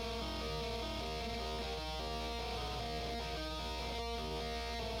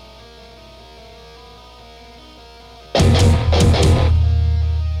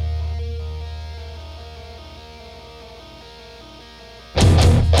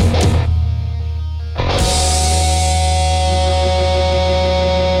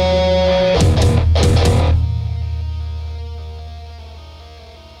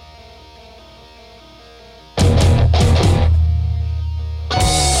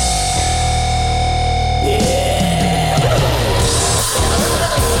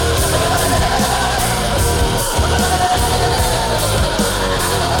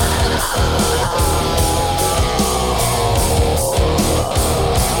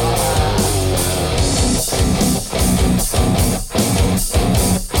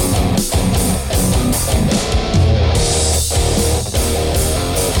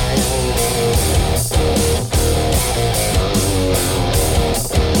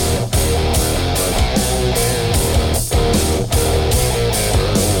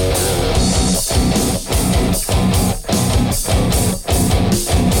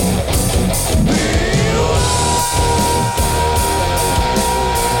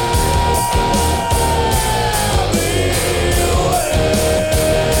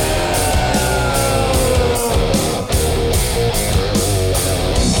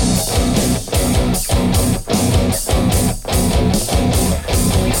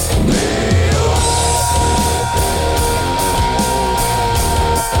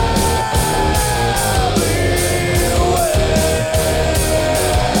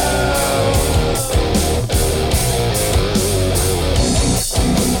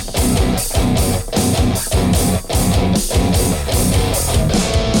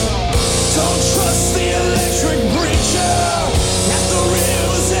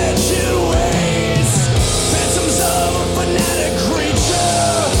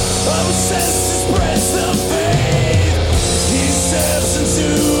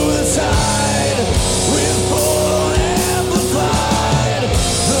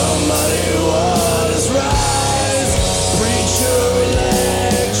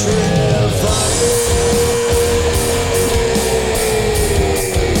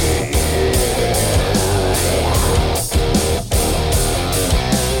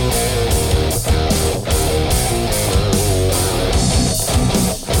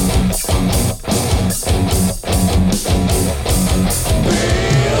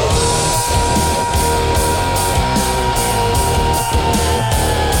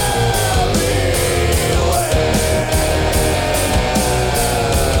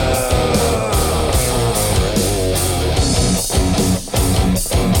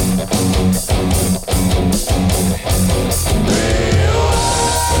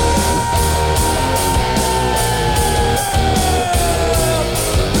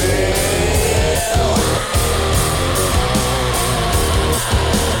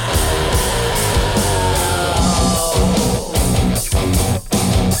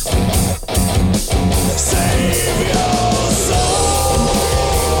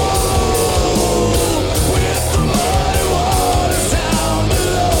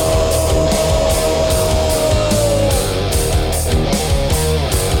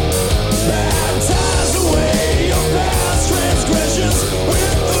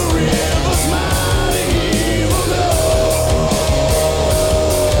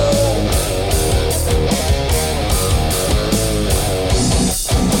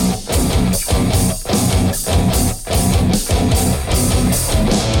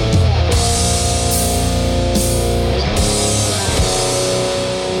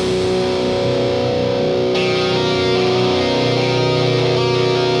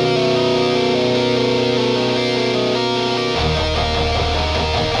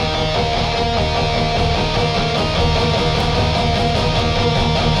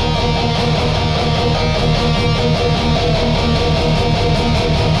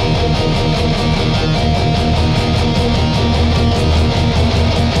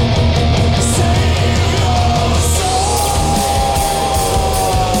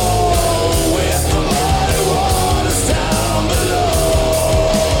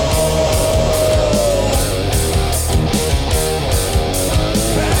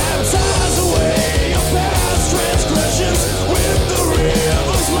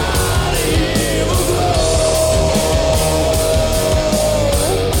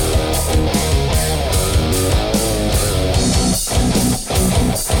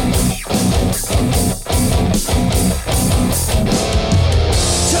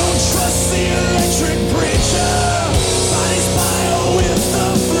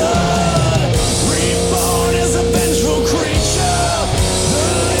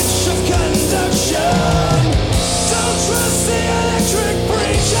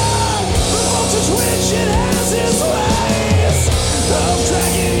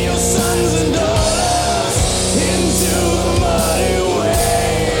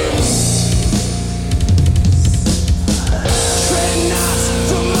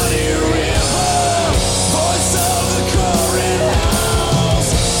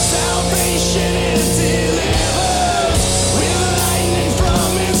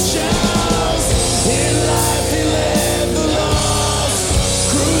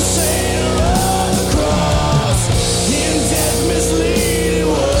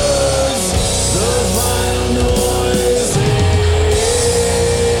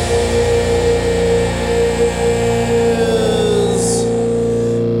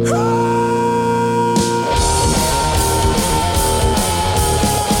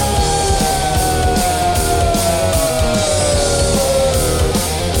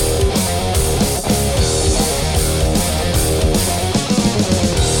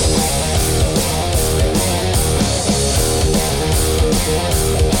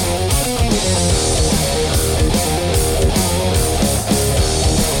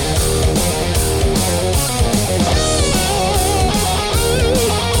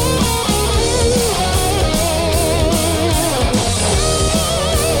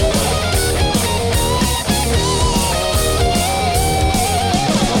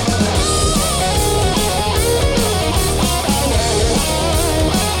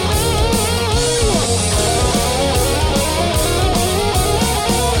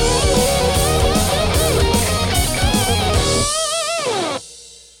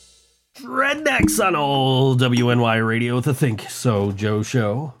 X on old WNY radio with the Think So Joe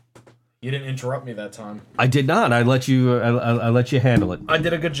show. You didn't interrupt me that time. I did not. I let you. I let you handle it. I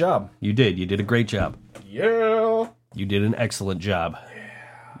did a good job. You did. You did a great job. Yeah. You did an excellent job.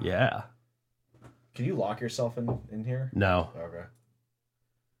 Yeah. Can you lock yourself in here? No. Okay.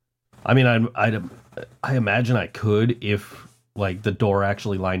 I mean, I imagine I could if like the door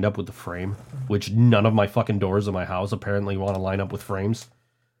actually lined up with the frame, which none of my fucking doors in my house apparently want to line up with frames.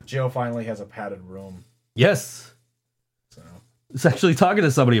 Joe finally has a padded room. Yes. So. I was actually talking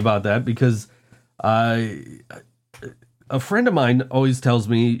to somebody about that because a friend of mine always tells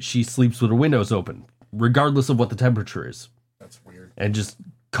me she sleeps with her windows open, regardless of what the temperature is. That's weird. And just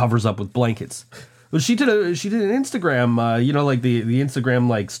covers up with blankets. Well, she did an Instagram, like the Instagram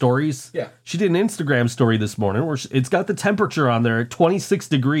like stories. Yeah. She did an Instagram story this morning where it's got the temperature on there at 26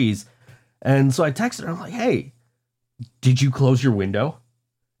 degrees. And so I texted her. I'm like, hey, did you close your window?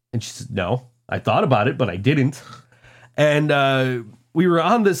 And she said, no, I thought about it, but I didn't. And we were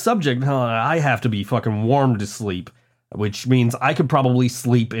on this subject. I have to be fucking warm to sleep, which means I could probably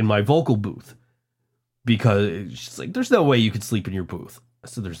sleep in my vocal booth. Because she's like, there's no way you could sleep in your booth. I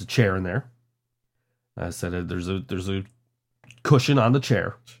said, there's a chair in there. I said, there's a cushion on the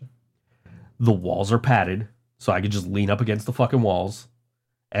chair. The walls are padded, so I could just lean up against the fucking walls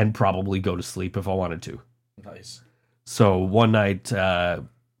and probably go to sleep if I wanted to. Nice. So one night,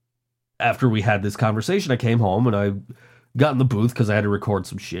 after we had this conversation, I came home and I got in the booth because I had to record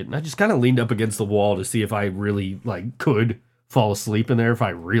some shit. And I just kind of leaned up against the wall to see if I really could fall asleep in there, if I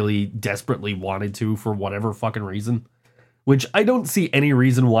really desperately wanted to for whatever fucking reason. Which I don't see any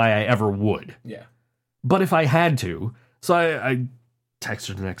reason why I ever would. Yeah. But if I had to, so I texted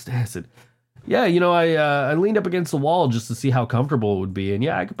her the next day. I said, yeah, I leaned up against the wall just to see how comfortable it would be. And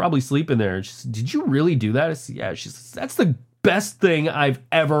yeah, I could probably sleep in there. And she said, did you really do that? I said, yeah. She says, that's the best thing I've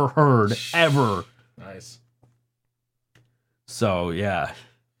ever heard, ever. Nice. So, yeah.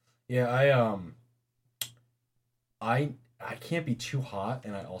 Yeah, I can't be too hot,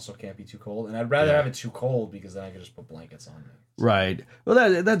 and I also can't be too cold. And I'd rather have it too cold because then I can just put blankets on me. Right.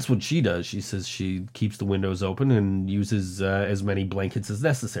 Well, that's what she does. She says she keeps the windows open and uses as many blankets as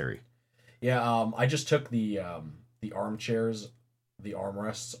necessary. Yeah, I just took the armchairs, the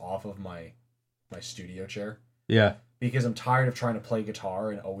armrests off of my studio chair. Yeah. Because I'm tired of trying to play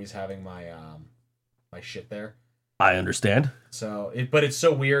guitar and always having my my shit there. I understand. So, but it's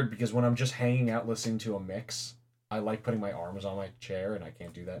so weird because when I'm just hanging out listening to a mix, I like putting my arms on my chair, and I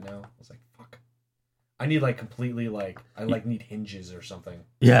can't do that now. I was like, fuck. I need completely need hinges or something.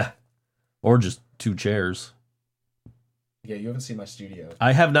 Yeah. Or just two chairs. Yeah, you haven't seen my studio.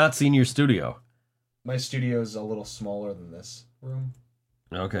 I have not seen your studio. My studio is a little smaller than this room.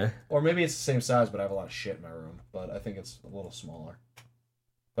 Okay. Or maybe it's the same size, but I have a lot of shit in my room. But I think it's a little smaller.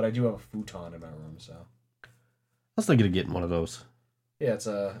 But I do have a futon in my room, so. I was thinking of getting one of those. Yeah, it's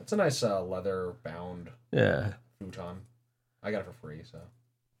a nice leather bound futon. I got it for free, so.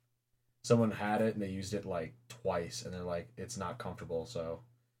 Someone had it and they used it twice, and they're like, it's not comfortable, so.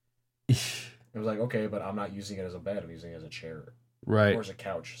 It was like, okay, but I'm not using it as a bed. I'm using it as a chair. Right. Or as a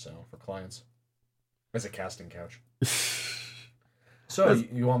couch, so, for clients. As a casting couch. So,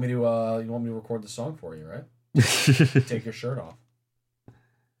 you want me to record the song for you, right? Take your shirt off.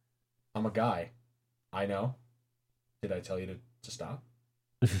 I'm a guy. I know. Did I tell you to stop?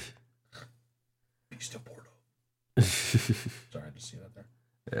 Beast of Porto. Sorry, I just see that there.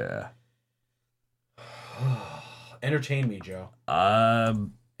 Yeah. Entertain me, Joe.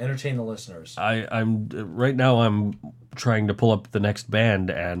 Entertain the listeners. I'm right now. I'm trying to pull up the next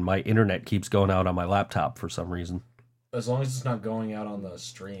band, and my internet keeps going out on my laptop for some reason. As long as it's not going out on the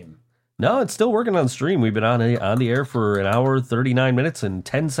stream. No, it's still working on stream. We've been on the air for an hour, 39 minutes, and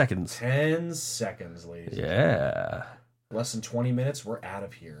 10 seconds. 10 seconds, ladies. Yeah. Less than 20 minutes, we're out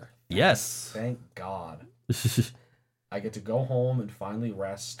of here. Yes. Thank God. I get to go home and finally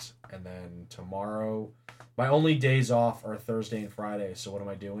rest, and then tomorrow, my only days off are Thursday and Friday. So what am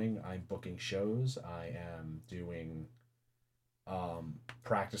I doing? I'm booking shows. I am doing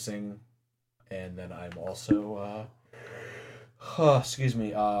practicing, and then I'm also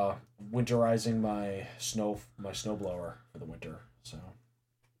winterizing my snowblower for the winter.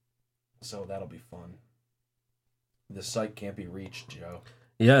 So that'll be fun. The site can't be reached, Joe.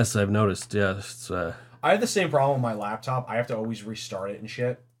 Yes, I've noticed. Yes, I have the same problem with my laptop. I have to always restart it and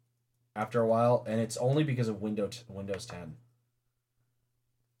shit after a while, and it's only because of Windows 10.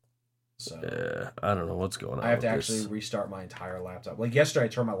 So yeah, I don't know what's going on. I have to actually restart my entire laptop. Yesterday, I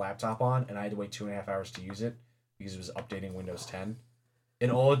turned my laptop on, and I had to wait 2.5 hours to use it because it was updating Windows 10.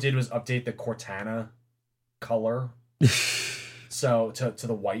 And all it did was update the Cortana color. So to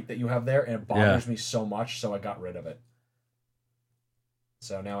the white that you have there, and it bothers me so much, so I got rid of it.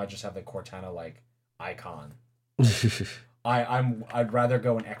 So now I just have the Cortana like icon. I'd rather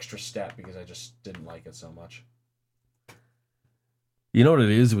go an extra step because I just didn't like it so much. You know what it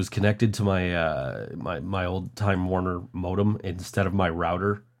is? It was connected to my my old Time Warner modem instead of my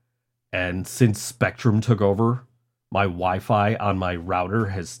router. And since Spectrum took over, my Wi-Fi on my router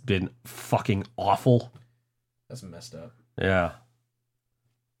has been fucking awful. That's messed up. Yeah.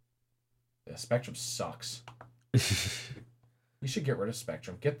 Yeah, Spectrum sucks. You should get rid of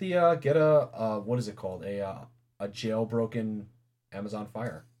Spectrum. Get a what is it called? A jailbroken Amazon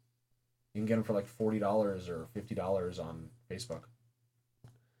Fire. You can get them for like $40 or $50 on Facebook.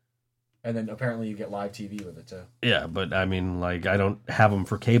 And then apparently you get live TV with it too. Yeah, but I mean, like, I don't have them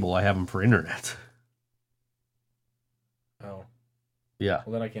for cable. I have them for internet. Oh. Yeah.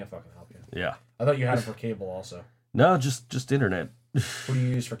 Well, then I can't fucking help you. Yeah. I thought you had it for cable also. No, just internet. What do you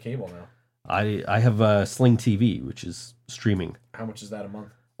use for cable now? I have Sling TV, which is streaming. How much is that a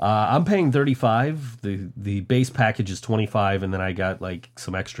month? I'm paying $35. The base package is $25, and then I got like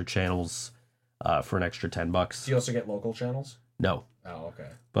some extra channels for an extra $10. Do you also get local channels? No. Oh, okay.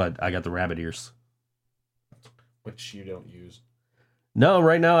 But I got the rabbit ears. Which you don't use. No,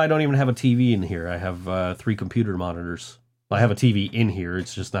 right now I don't even have a TV in here. I have 3 computer monitors. I have a TV in here.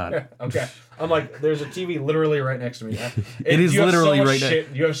 It's just not. Okay. I'm like, there's a TV literally right next to me. It is literally right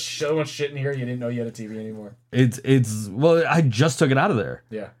next. You have so much shit in here. You didn't know you had a TV anymore. It's well, I just took it out of there.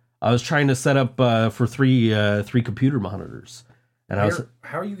 Yeah. I was trying to set up for three computer monitors, and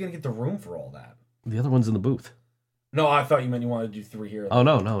how are you gonna get the room for all that? The other one's in the booth. No, I thought you meant you wanted to do 3 here. Oh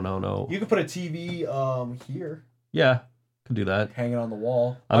no. You could put a TV here. Yeah, could do that. Hanging on the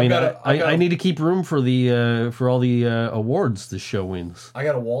wall. I need to keep room for the for all the awards this show wins. I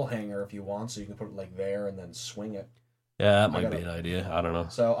got a wall hanger if you want, so you can put it like there and then swing it. Yeah, that might be an idea. I don't know.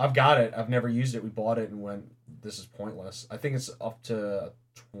 So I've got it. I've never used it. We bought it and went, this is pointless. I think it's up to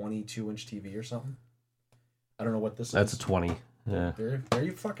 22-inch TV or something. I don't know what this is. That's a 20. Yeah. There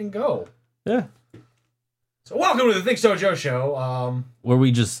you fucking go. Yeah. So welcome to the ThinkSoJoE show. Where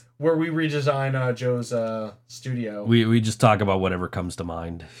we redesign Joe's studio. We just talk about whatever comes to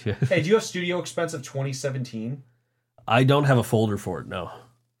mind. Hey, do you have Studio Expense of 2017? I don't have a folder for it, no.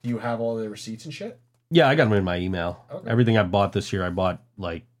 Do you have all the receipts and shit? Yeah, I got them in my email. Okay. Everything I bought this year, I bought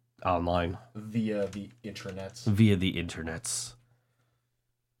like online. Via the internets.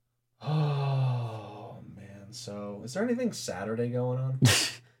 Oh, man. So, is there anything Saturday going on?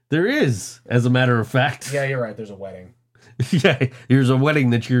 There is, as a matter of fact. Yeah, you're right. There's a wedding. Yeah, there's a wedding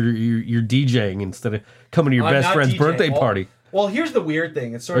that you're DJing instead of coming to your best friend's birthday party. Well, here's the weird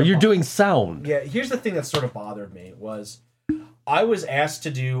thing. It's Or you're doing sound. Yeah, here's the thing that sort of bothered me was I was asked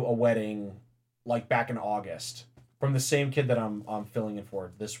to do a wedding like back in August from the same kid that I'm filling in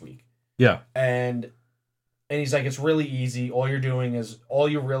for this week. Yeah. And he's like, it's really easy. All you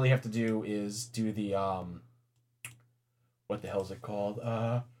really have to do is do the what the hell is it called?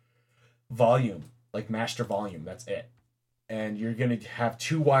 Volume, like master volume. That's it. And you're gonna have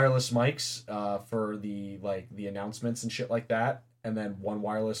 2 wireless mics for the announcements and shit like that. And then one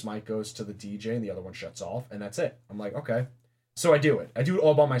wireless mic goes to the DJ and the other one shuts off, and that's it. I'm like, okay. So I do it. I do it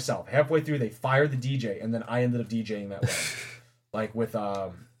all by myself. Halfway through, they fired the DJ, and then I ended up DJing that way. Like with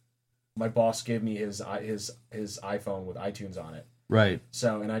my boss gave me his iPhone with iTunes on it. Right.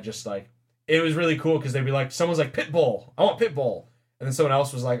 So, and I just like, it was really cool because they'd be like, someone's like, Pitbull. I want Pitbull. And then someone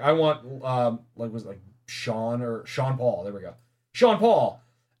else was like, I want Sean Paul. There we go. Sean Paul.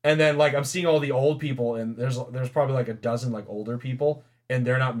 And then like I'm seeing all the old people, and there's probably like a dozen like older people, and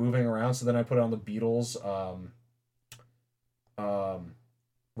they're not moving around. So then I put on the Beatles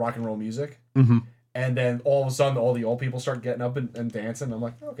rock and roll music. Mm-hmm. And then all of a sudden all the old people start getting up and dancing. I'm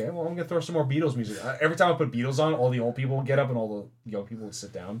like, okay, well, I'm gonna throw some more Beatles music. Every time I put Beatles on, all the old people would get up and all the young people would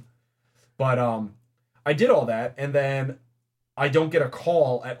sit down. But I did all that, and then I don't get a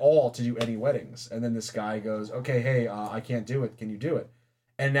call at all to do any weddings. And then this guy goes, okay, hey, I can't do it. Can you do it?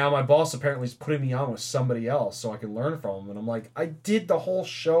 And now my boss apparently is putting me on with somebody else so I can learn from him. And I'm like, I did the whole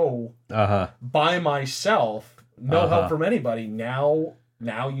show by myself. No help from anybody. Now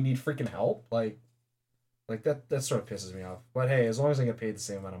you need freaking help? Like that sort of pisses me off. But hey, as long as I get paid the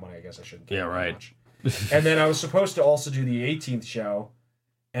same amount of money, I guess I shouldn't care much. And then I was supposed to also do the 18th show.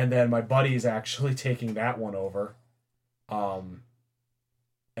 And then my buddy is actually taking that one over.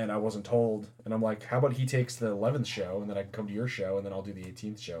 And I wasn't told, and I'm like, how about he takes the 11th show, and then I can come to your show, and then I'll do the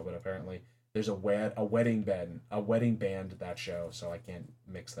 18th show. But apparently, there's a wedding band at that show, so I can't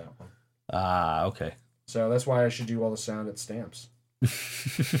mix that one. Okay. So that's why I should do all the sound at Stamps.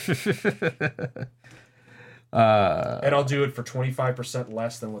 And I'll do it for 25%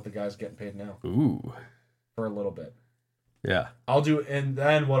 less than what the guy's getting paid now. Ooh. For a little bit. Yeah. And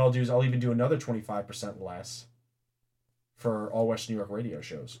then what I'll do is I'll even do another 25% less for all West New York radio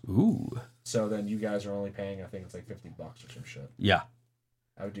shows. Ooh. So then you guys are only paying, I think it's like $50 or some shit. Yeah.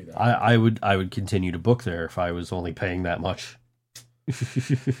 I would do that. I would continue to book there if I was only paying that much.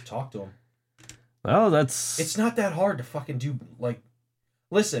 Talk to them. Well, it's not that hard to fucking do. Like,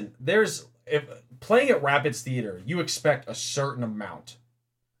 listen, if playing at Rapids Theater, you expect a certain amount.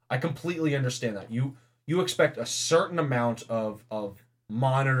 I completely understand that. You expect a certain amount of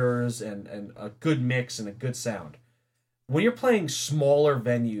monitors and a good mix and a good sound. When you're playing smaller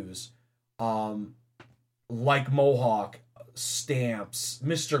venues, like Mohawk, Stamps,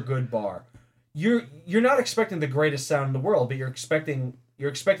 Mr. Goodbar, you're not expecting the greatest sound in the world, but you're expecting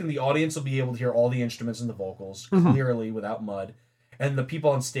the audience will be able to hear all the instruments and the vocals clearly without mud, and the people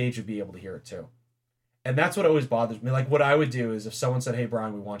on stage would be able to hear it too. And that's what always bothers me. Like, what I would do is if someone said, "Hey,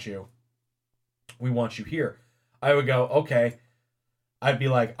 Brian, we want you here," I would go, "Okay." I'd be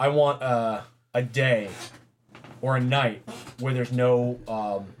like, "I want a day or a night where there's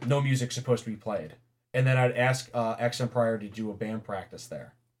no music supposed to be played," and then I'd ask XM Prior to do a band practice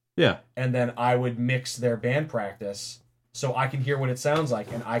there. Yeah. And then I would mix their band practice so I can hear what it sounds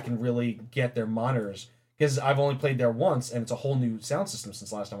like and I can really get their monitors, because I've only played there once and it's a whole new sound system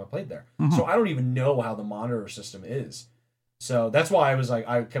since last time I played there. Mm-hmm. So I don't even know how the monitor system is. So that's why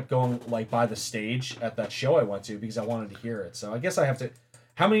I kept going like by the stage at that show I went to, because I wanted to hear it. So I guess I have to.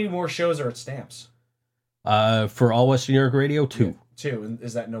 How many more shows are at Stamps? For All West New York Radio, 2. Yeah, 2. And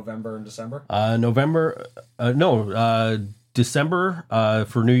is that November and December? December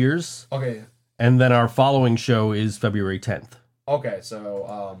for New Year's. Okay. And then our following show is February 10th. Okay,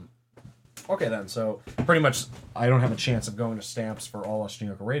 so okay then. So pretty much I don't have a chance of going to Stamps for All West New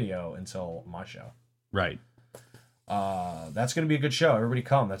York Radio until my show. Right. That's going to be a good show. Everybody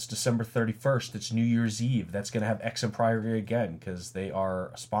come. That's December 31st. It's New Year's Eve. That's going to have XM Priory again, because they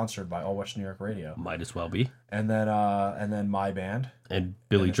are sponsored by All West New York Radio. Might as well be. And then my band. And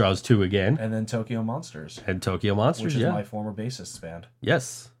Billy Draws 2 again. And then Tokyo Monsters. And Tokyo Monsters, which is my former bassist's band.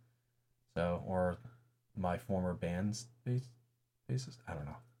 Yes. So, or my former band's bassist? I don't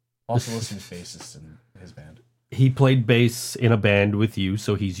know. Also listed bassist in his band. He played bass in a band with you,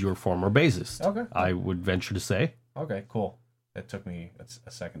 so he's your former bassist. Okay. I would venture to say. Okay, cool. It took me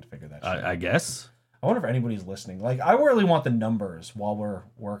a second to figure that shit out. I guess. I wonder if anybody's listening. Like, I really want the numbers while we're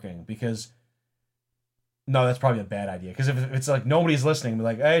working, because... No, that's probably a bad idea. Because if it's like nobody's listening, be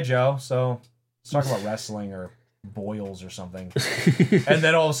like, "Hey, Joe, so let's talk about wrestling or boils or something." And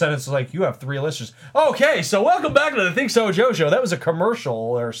then all of a sudden it's like, "You have 3 listeners." Okay, so welcome back to the ThinkSoJoE show. That was a commercial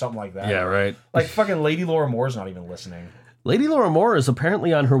or something like that. Yeah, right. Like fucking Lady Laura Moore's not even listening. Lady Laura Moore is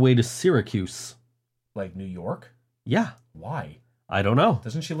apparently on her way to Syracuse. Like New York? Yeah. Why? I don't know.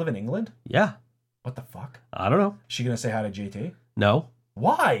 Doesn't she live in England? Yeah. What the fuck? I don't know. Is she gonna say hi to JT? No.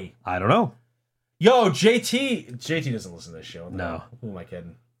 Why? I don't know. Yo, JT doesn't listen to this show. No. Who am I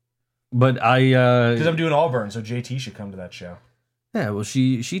kidding? But because I'm doing Auburn, so JT should come to that show. Yeah, well,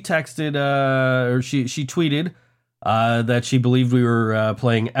 she texted, or she tweeted that she believed we were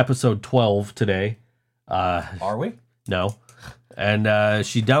playing episode 12 today. Are we? No. And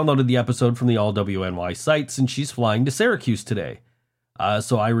she downloaded the episode from the All WNY sites, and she's flying to Syracuse today.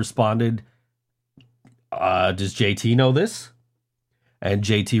 So I responded, does JT know this? And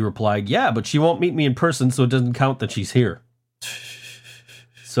JT replied, "Yeah, but she won't meet me in person, so it doesn't count that she's here."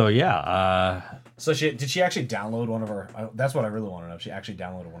 So yeah. So did she actually download one of our? That's what I really want to know. If she actually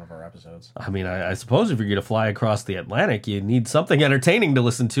downloaded one of our episodes. I mean, I suppose if you're going to fly across the Atlantic, you need something entertaining to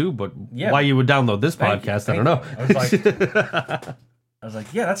listen to. But why you would download this podcast, I don't know. I was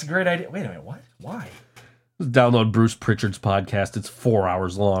like, yeah, that's a great idea. Wait a minute, what? Why? Download Bruce Pritchard's podcast. It's 4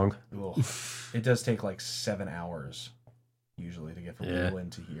 hours long. Ugh. It does take like 7 hours usually to get from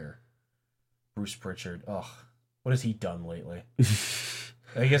England to here. Bruce Pritchard. Ugh. What has he done lately?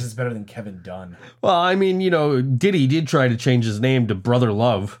 I guess it's better than Kevin Dunn. Well, I mean, Diddy did try to change his name to Brother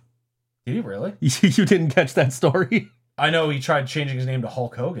Love. Did he really? You didn't catch that story? I know he tried changing his name to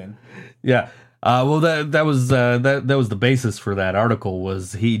Hulk Hogan. Yeah. Well, that was the basis for that article.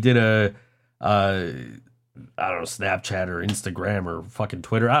 Was he did a I don't know, Snapchat or Instagram or fucking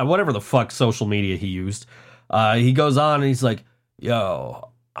Twitter, whatever the fuck social media he used. He goes on and he's like, "Yo,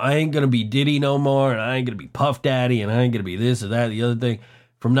 I ain't gonna be Diddy no more, and I ain't gonna be Puff Daddy, and I ain't gonna be this or that, the other thing.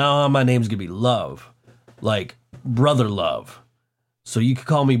 From now on, my name's gonna be Love, like Brother Love. So you can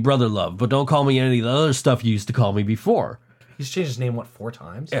call me Brother Love, but don't call me any of the other stuff you used to call me before." He's changed his name, 4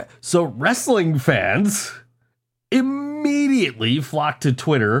 times? Yeah. So wrestling fans immediately flocked to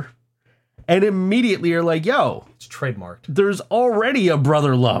Twitter and immediately you're like, yo, It's trademarked. there's already a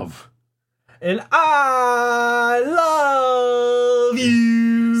brother love. And I love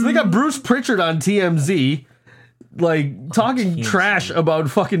you. So they got Bruce Pritchard on TMZ, like talking TMZ. trash about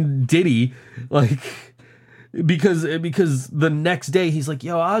fucking Diddy, like because the next day he's like,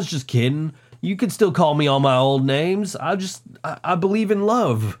 yo, I was just kidding. You could still call me all my old names. I believe in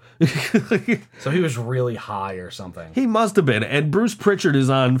love. So he was really high or something. He must have been. And Bruce Pritchard is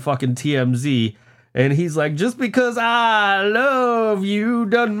on fucking TMZ, and he's like, just because I love you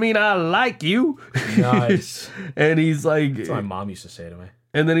doesn't mean I like you. Nice. And he's like, That's what my mom used to say to me.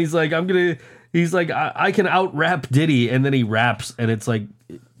 and then he's like, I can out rap Diddy. And then he raps, and it's like,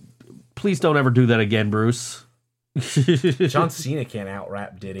 please don't ever do that again, Bruce. John Cena can't out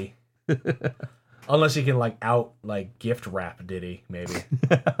rap Diddy. Unless he can gift rap Diddy, maybe.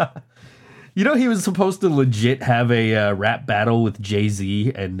 You know, he was supposed to legit have a rap battle with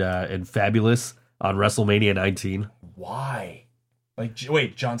Jay-Z and Fabulous on WrestleMania 19. Why?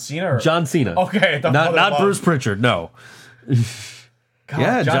 Wait, John Cena or John Cena. Okay, I thought not Bruce Pritchard. No. God,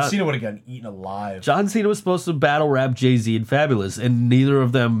 Yeah, John John- Cena would have gotten eaten alive. John Cena was supposed to battle rap Jay-Z and Fabulous, and neither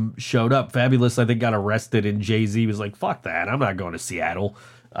of them showed up. Fabulous, I think, got arrested, and Jay-Z was like, fuck that, I'm not going to Seattle.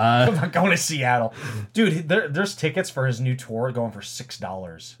 I'm not going to Seattle, dude. There's tickets for his new tour going for $6.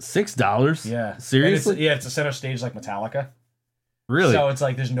 $6? Yeah, Seriously? And it's a center stage like Metallica. Really? So it's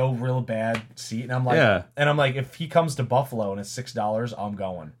like there's no real bad seat, and I'm like, Yeah. if he comes to Buffalo and it's $6, I'm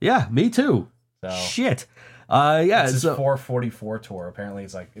going. Yeah, me too. So Shit. Yeah, it's his so 444 tour. Apparently,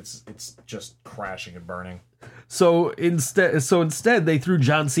 it's just crashing and burning. instead they threw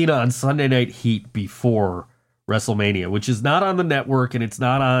John Cena on Sunday Night Heat before WrestleMania, which is not on the network and it's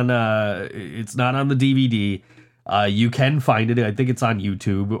not on the DVD. You can find it. I think it's on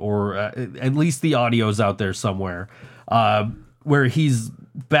YouTube, or at least the audio's out there somewhere. Where he's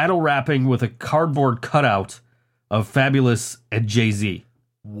battle rapping with a cardboard cutout of Fabulous and Jay-Z.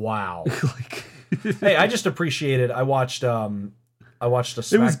 Wow. Hey, I just appreciated. I watched a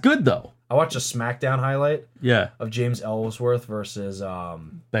It was good though. I watched a SmackDown highlight Yeah, of James Ellsworth versus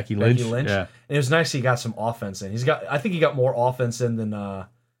Becky Lynch. Yeah, and it was nice he got some offense in. I think he got more offense in than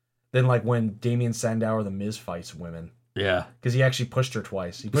like when Damian Sandow or the Miz fights women, Yeah. because he actually pushed her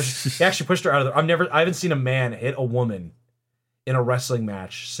twice. He actually pushed her out of the. I haven't seen a man hit a woman in a wrestling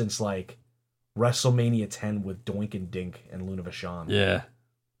match since like WrestleMania 10 with Doink and Dink and Luna Vachon. Yeah.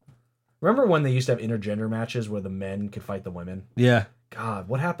 Remember when they used to have intergender matches where the men could fight the women? Yeah. God,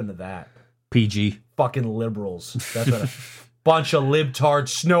 what happened to that? PG. Fucking liberals. That's what a bunch of libtard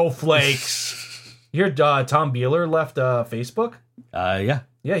snowflakes. You heard Tom Beeler left Facebook? Yeah.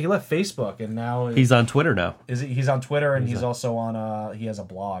 Yeah, he left Facebook and now He's on Twitter now. he's on Twitter, and he's also on he has a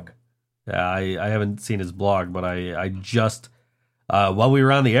blog. Yeah, I haven't seen his blog, but I just while we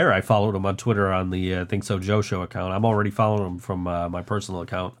were on the air, I followed him on Twitter on the ThinkSoJoE show account. I'm already following him from my personal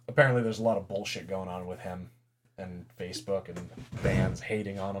account. Apparently there's a lot of bullshit going on with him and Facebook and fans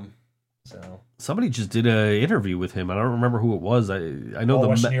hating on him. So Somebody just did an interview with him. I don't remember who it was. I know All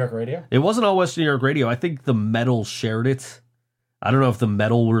West New York Radio? It wasn't All West New York Radio. I think the Metal shared it. I don't know if the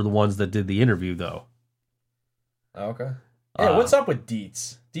Metal were the ones that did the interview though. Oh, okay. Yeah, what's up with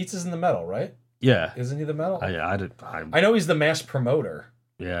Dietz? Dietz is in the metal, right? Yeah. Isn't he the metal? I know he's the mass promoter.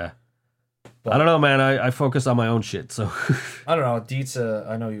 Yeah. But I don't know, man. I focus on my own shit, so. I don't know. Dietz,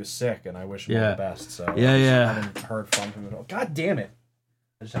 I know he was sick, and I wish him all the best. So Yeah, I yeah. haven't heard from him at all. God damn it!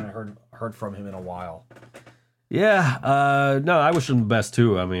 I just haven't heard from him in a while. Yeah. No, I wish him the best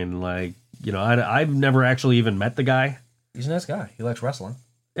too. I mean, like, you know, I've never actually even met the guy. He's a nice guy. He likes wrestling.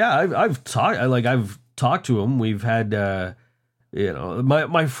 Yeah, I've talked to him. We've had you know,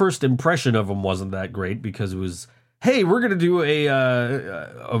 my first impression of him wasn't that great because it was, hey, we're gonna do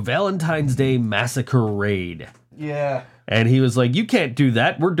a Valentine's Day massacre raid. Yeah. And he was like, you can't do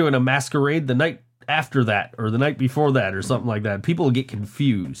that. We're doing a masquerade the night after that or the night before that or something like that. People get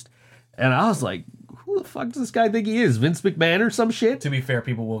confused. And I was like, who the fuck does this guy think he is? Vince McMahon or some shit? To be fair,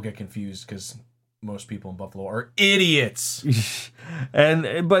 people will get confused because most people in Buffalo are idiots.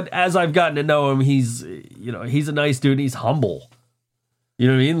 But as I've gotten to know him, he's a nice dude. And he's humble. You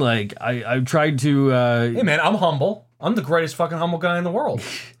know what I mean? Like I've tried to. Hey man, I'm humble. I'm the greatest fucking humble guy in the world.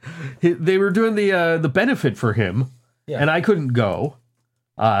 They were doing the benefit for him, and I couldn't go.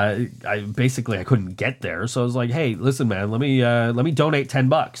 I couldn't get there, so I was like, "Hey, listen, man, let me donate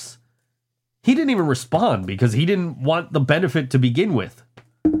 $10." He didn't even respond because he didn't want the benefit to begin with.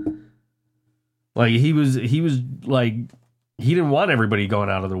 Like he was like, he didn't want everybody going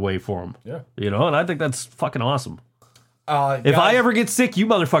out of their way for him. Yeah. You know, and I think that's fucking awesome. If I ever get sick, you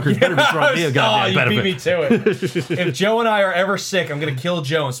motherfuckers better be throwing me a goddamn benefit. You beat me to it. If Joe and I are ever sick, I'm going to kill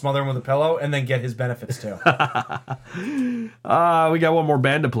Joe and smother him with a pillow and then get his benefits too. We got one more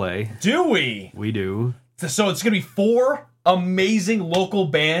band to play. Do we? We do. So it's going to be 4 amazing local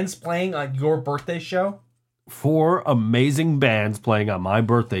bands playing on your birthday show? 4 amazing bands playing on my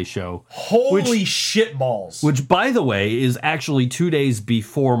birthday show. Holy shit balls. Which, by the way, is actually 2 days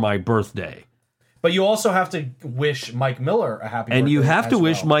before my birthday. But you also have to wish Mike Miller a happy birthday. And you have to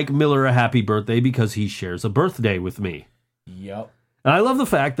wish Mike Miller a happy birthday because he shares a birthday with me. Yep. And I love the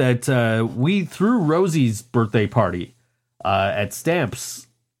fact that we threw Rosie's birthday party at Stamps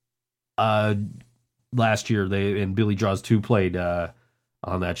last year. And Billy Draws 2 played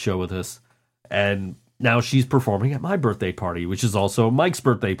on that show with us. And now she's performing at my birthday party, which is also Mike's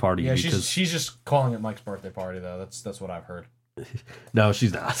birthday party. Yeah, she's just calling it Mike's birthday party, though. That's what I've heard. No,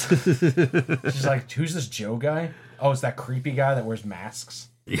 she's not. She's like, who's this Joe guy? Oh, it's that creepy guy that wears masks.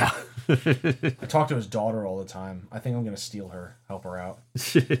 Yeah. I talk to his daughter all the time. I think I'm gonna steal her, help her out.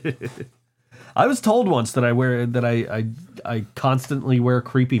 I was told once that I constantly wear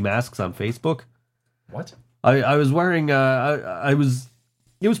creepy masks on Facebook. What? I was wearing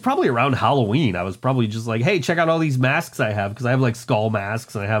it was probably around Halloween. I was probably just like, hey, check out all these masks I have, because I have like skull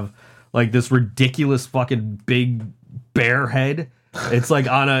masks and I have like this ridiculous fucking big bear head. It's like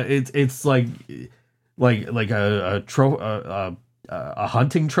on it's like a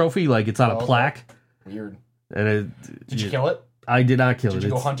hunting trophy, like it's on a plaque. Weird. And did you kill it? I did not kill it. Did you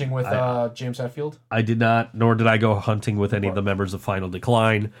go hunting with James Hetfield? I did not, nor did I go hunting with any of the members of Final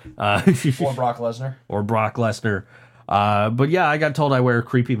Decline. Or Brock Lesnar. Or Brock Lesnar. But yeah, I got told I wear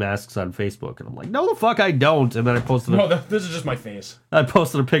creepy masks on Facebook, and I'm like, no, the fuck I don't. And then I posted. This is just my face. I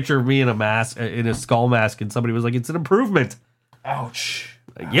posted a picture of me in a mask, in a skull mask, and somebody was like, "It's an improvement." Ouch.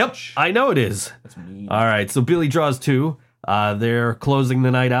 Yep, I know it is. That's mean. All right, so Billy Draws 2. They're closing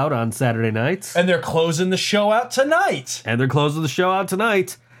the night out on Saturday nights, and they're closing the show out tonight.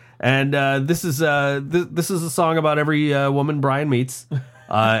 And this is a song about every woman Brian meets.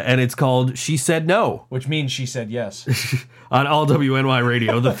 And it's called She Said No. Which means she said yes. On all WNY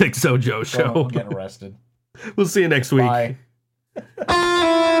Radio, the ThinkSoJoE show. Don't get arrested. We'll see you next week. Bye.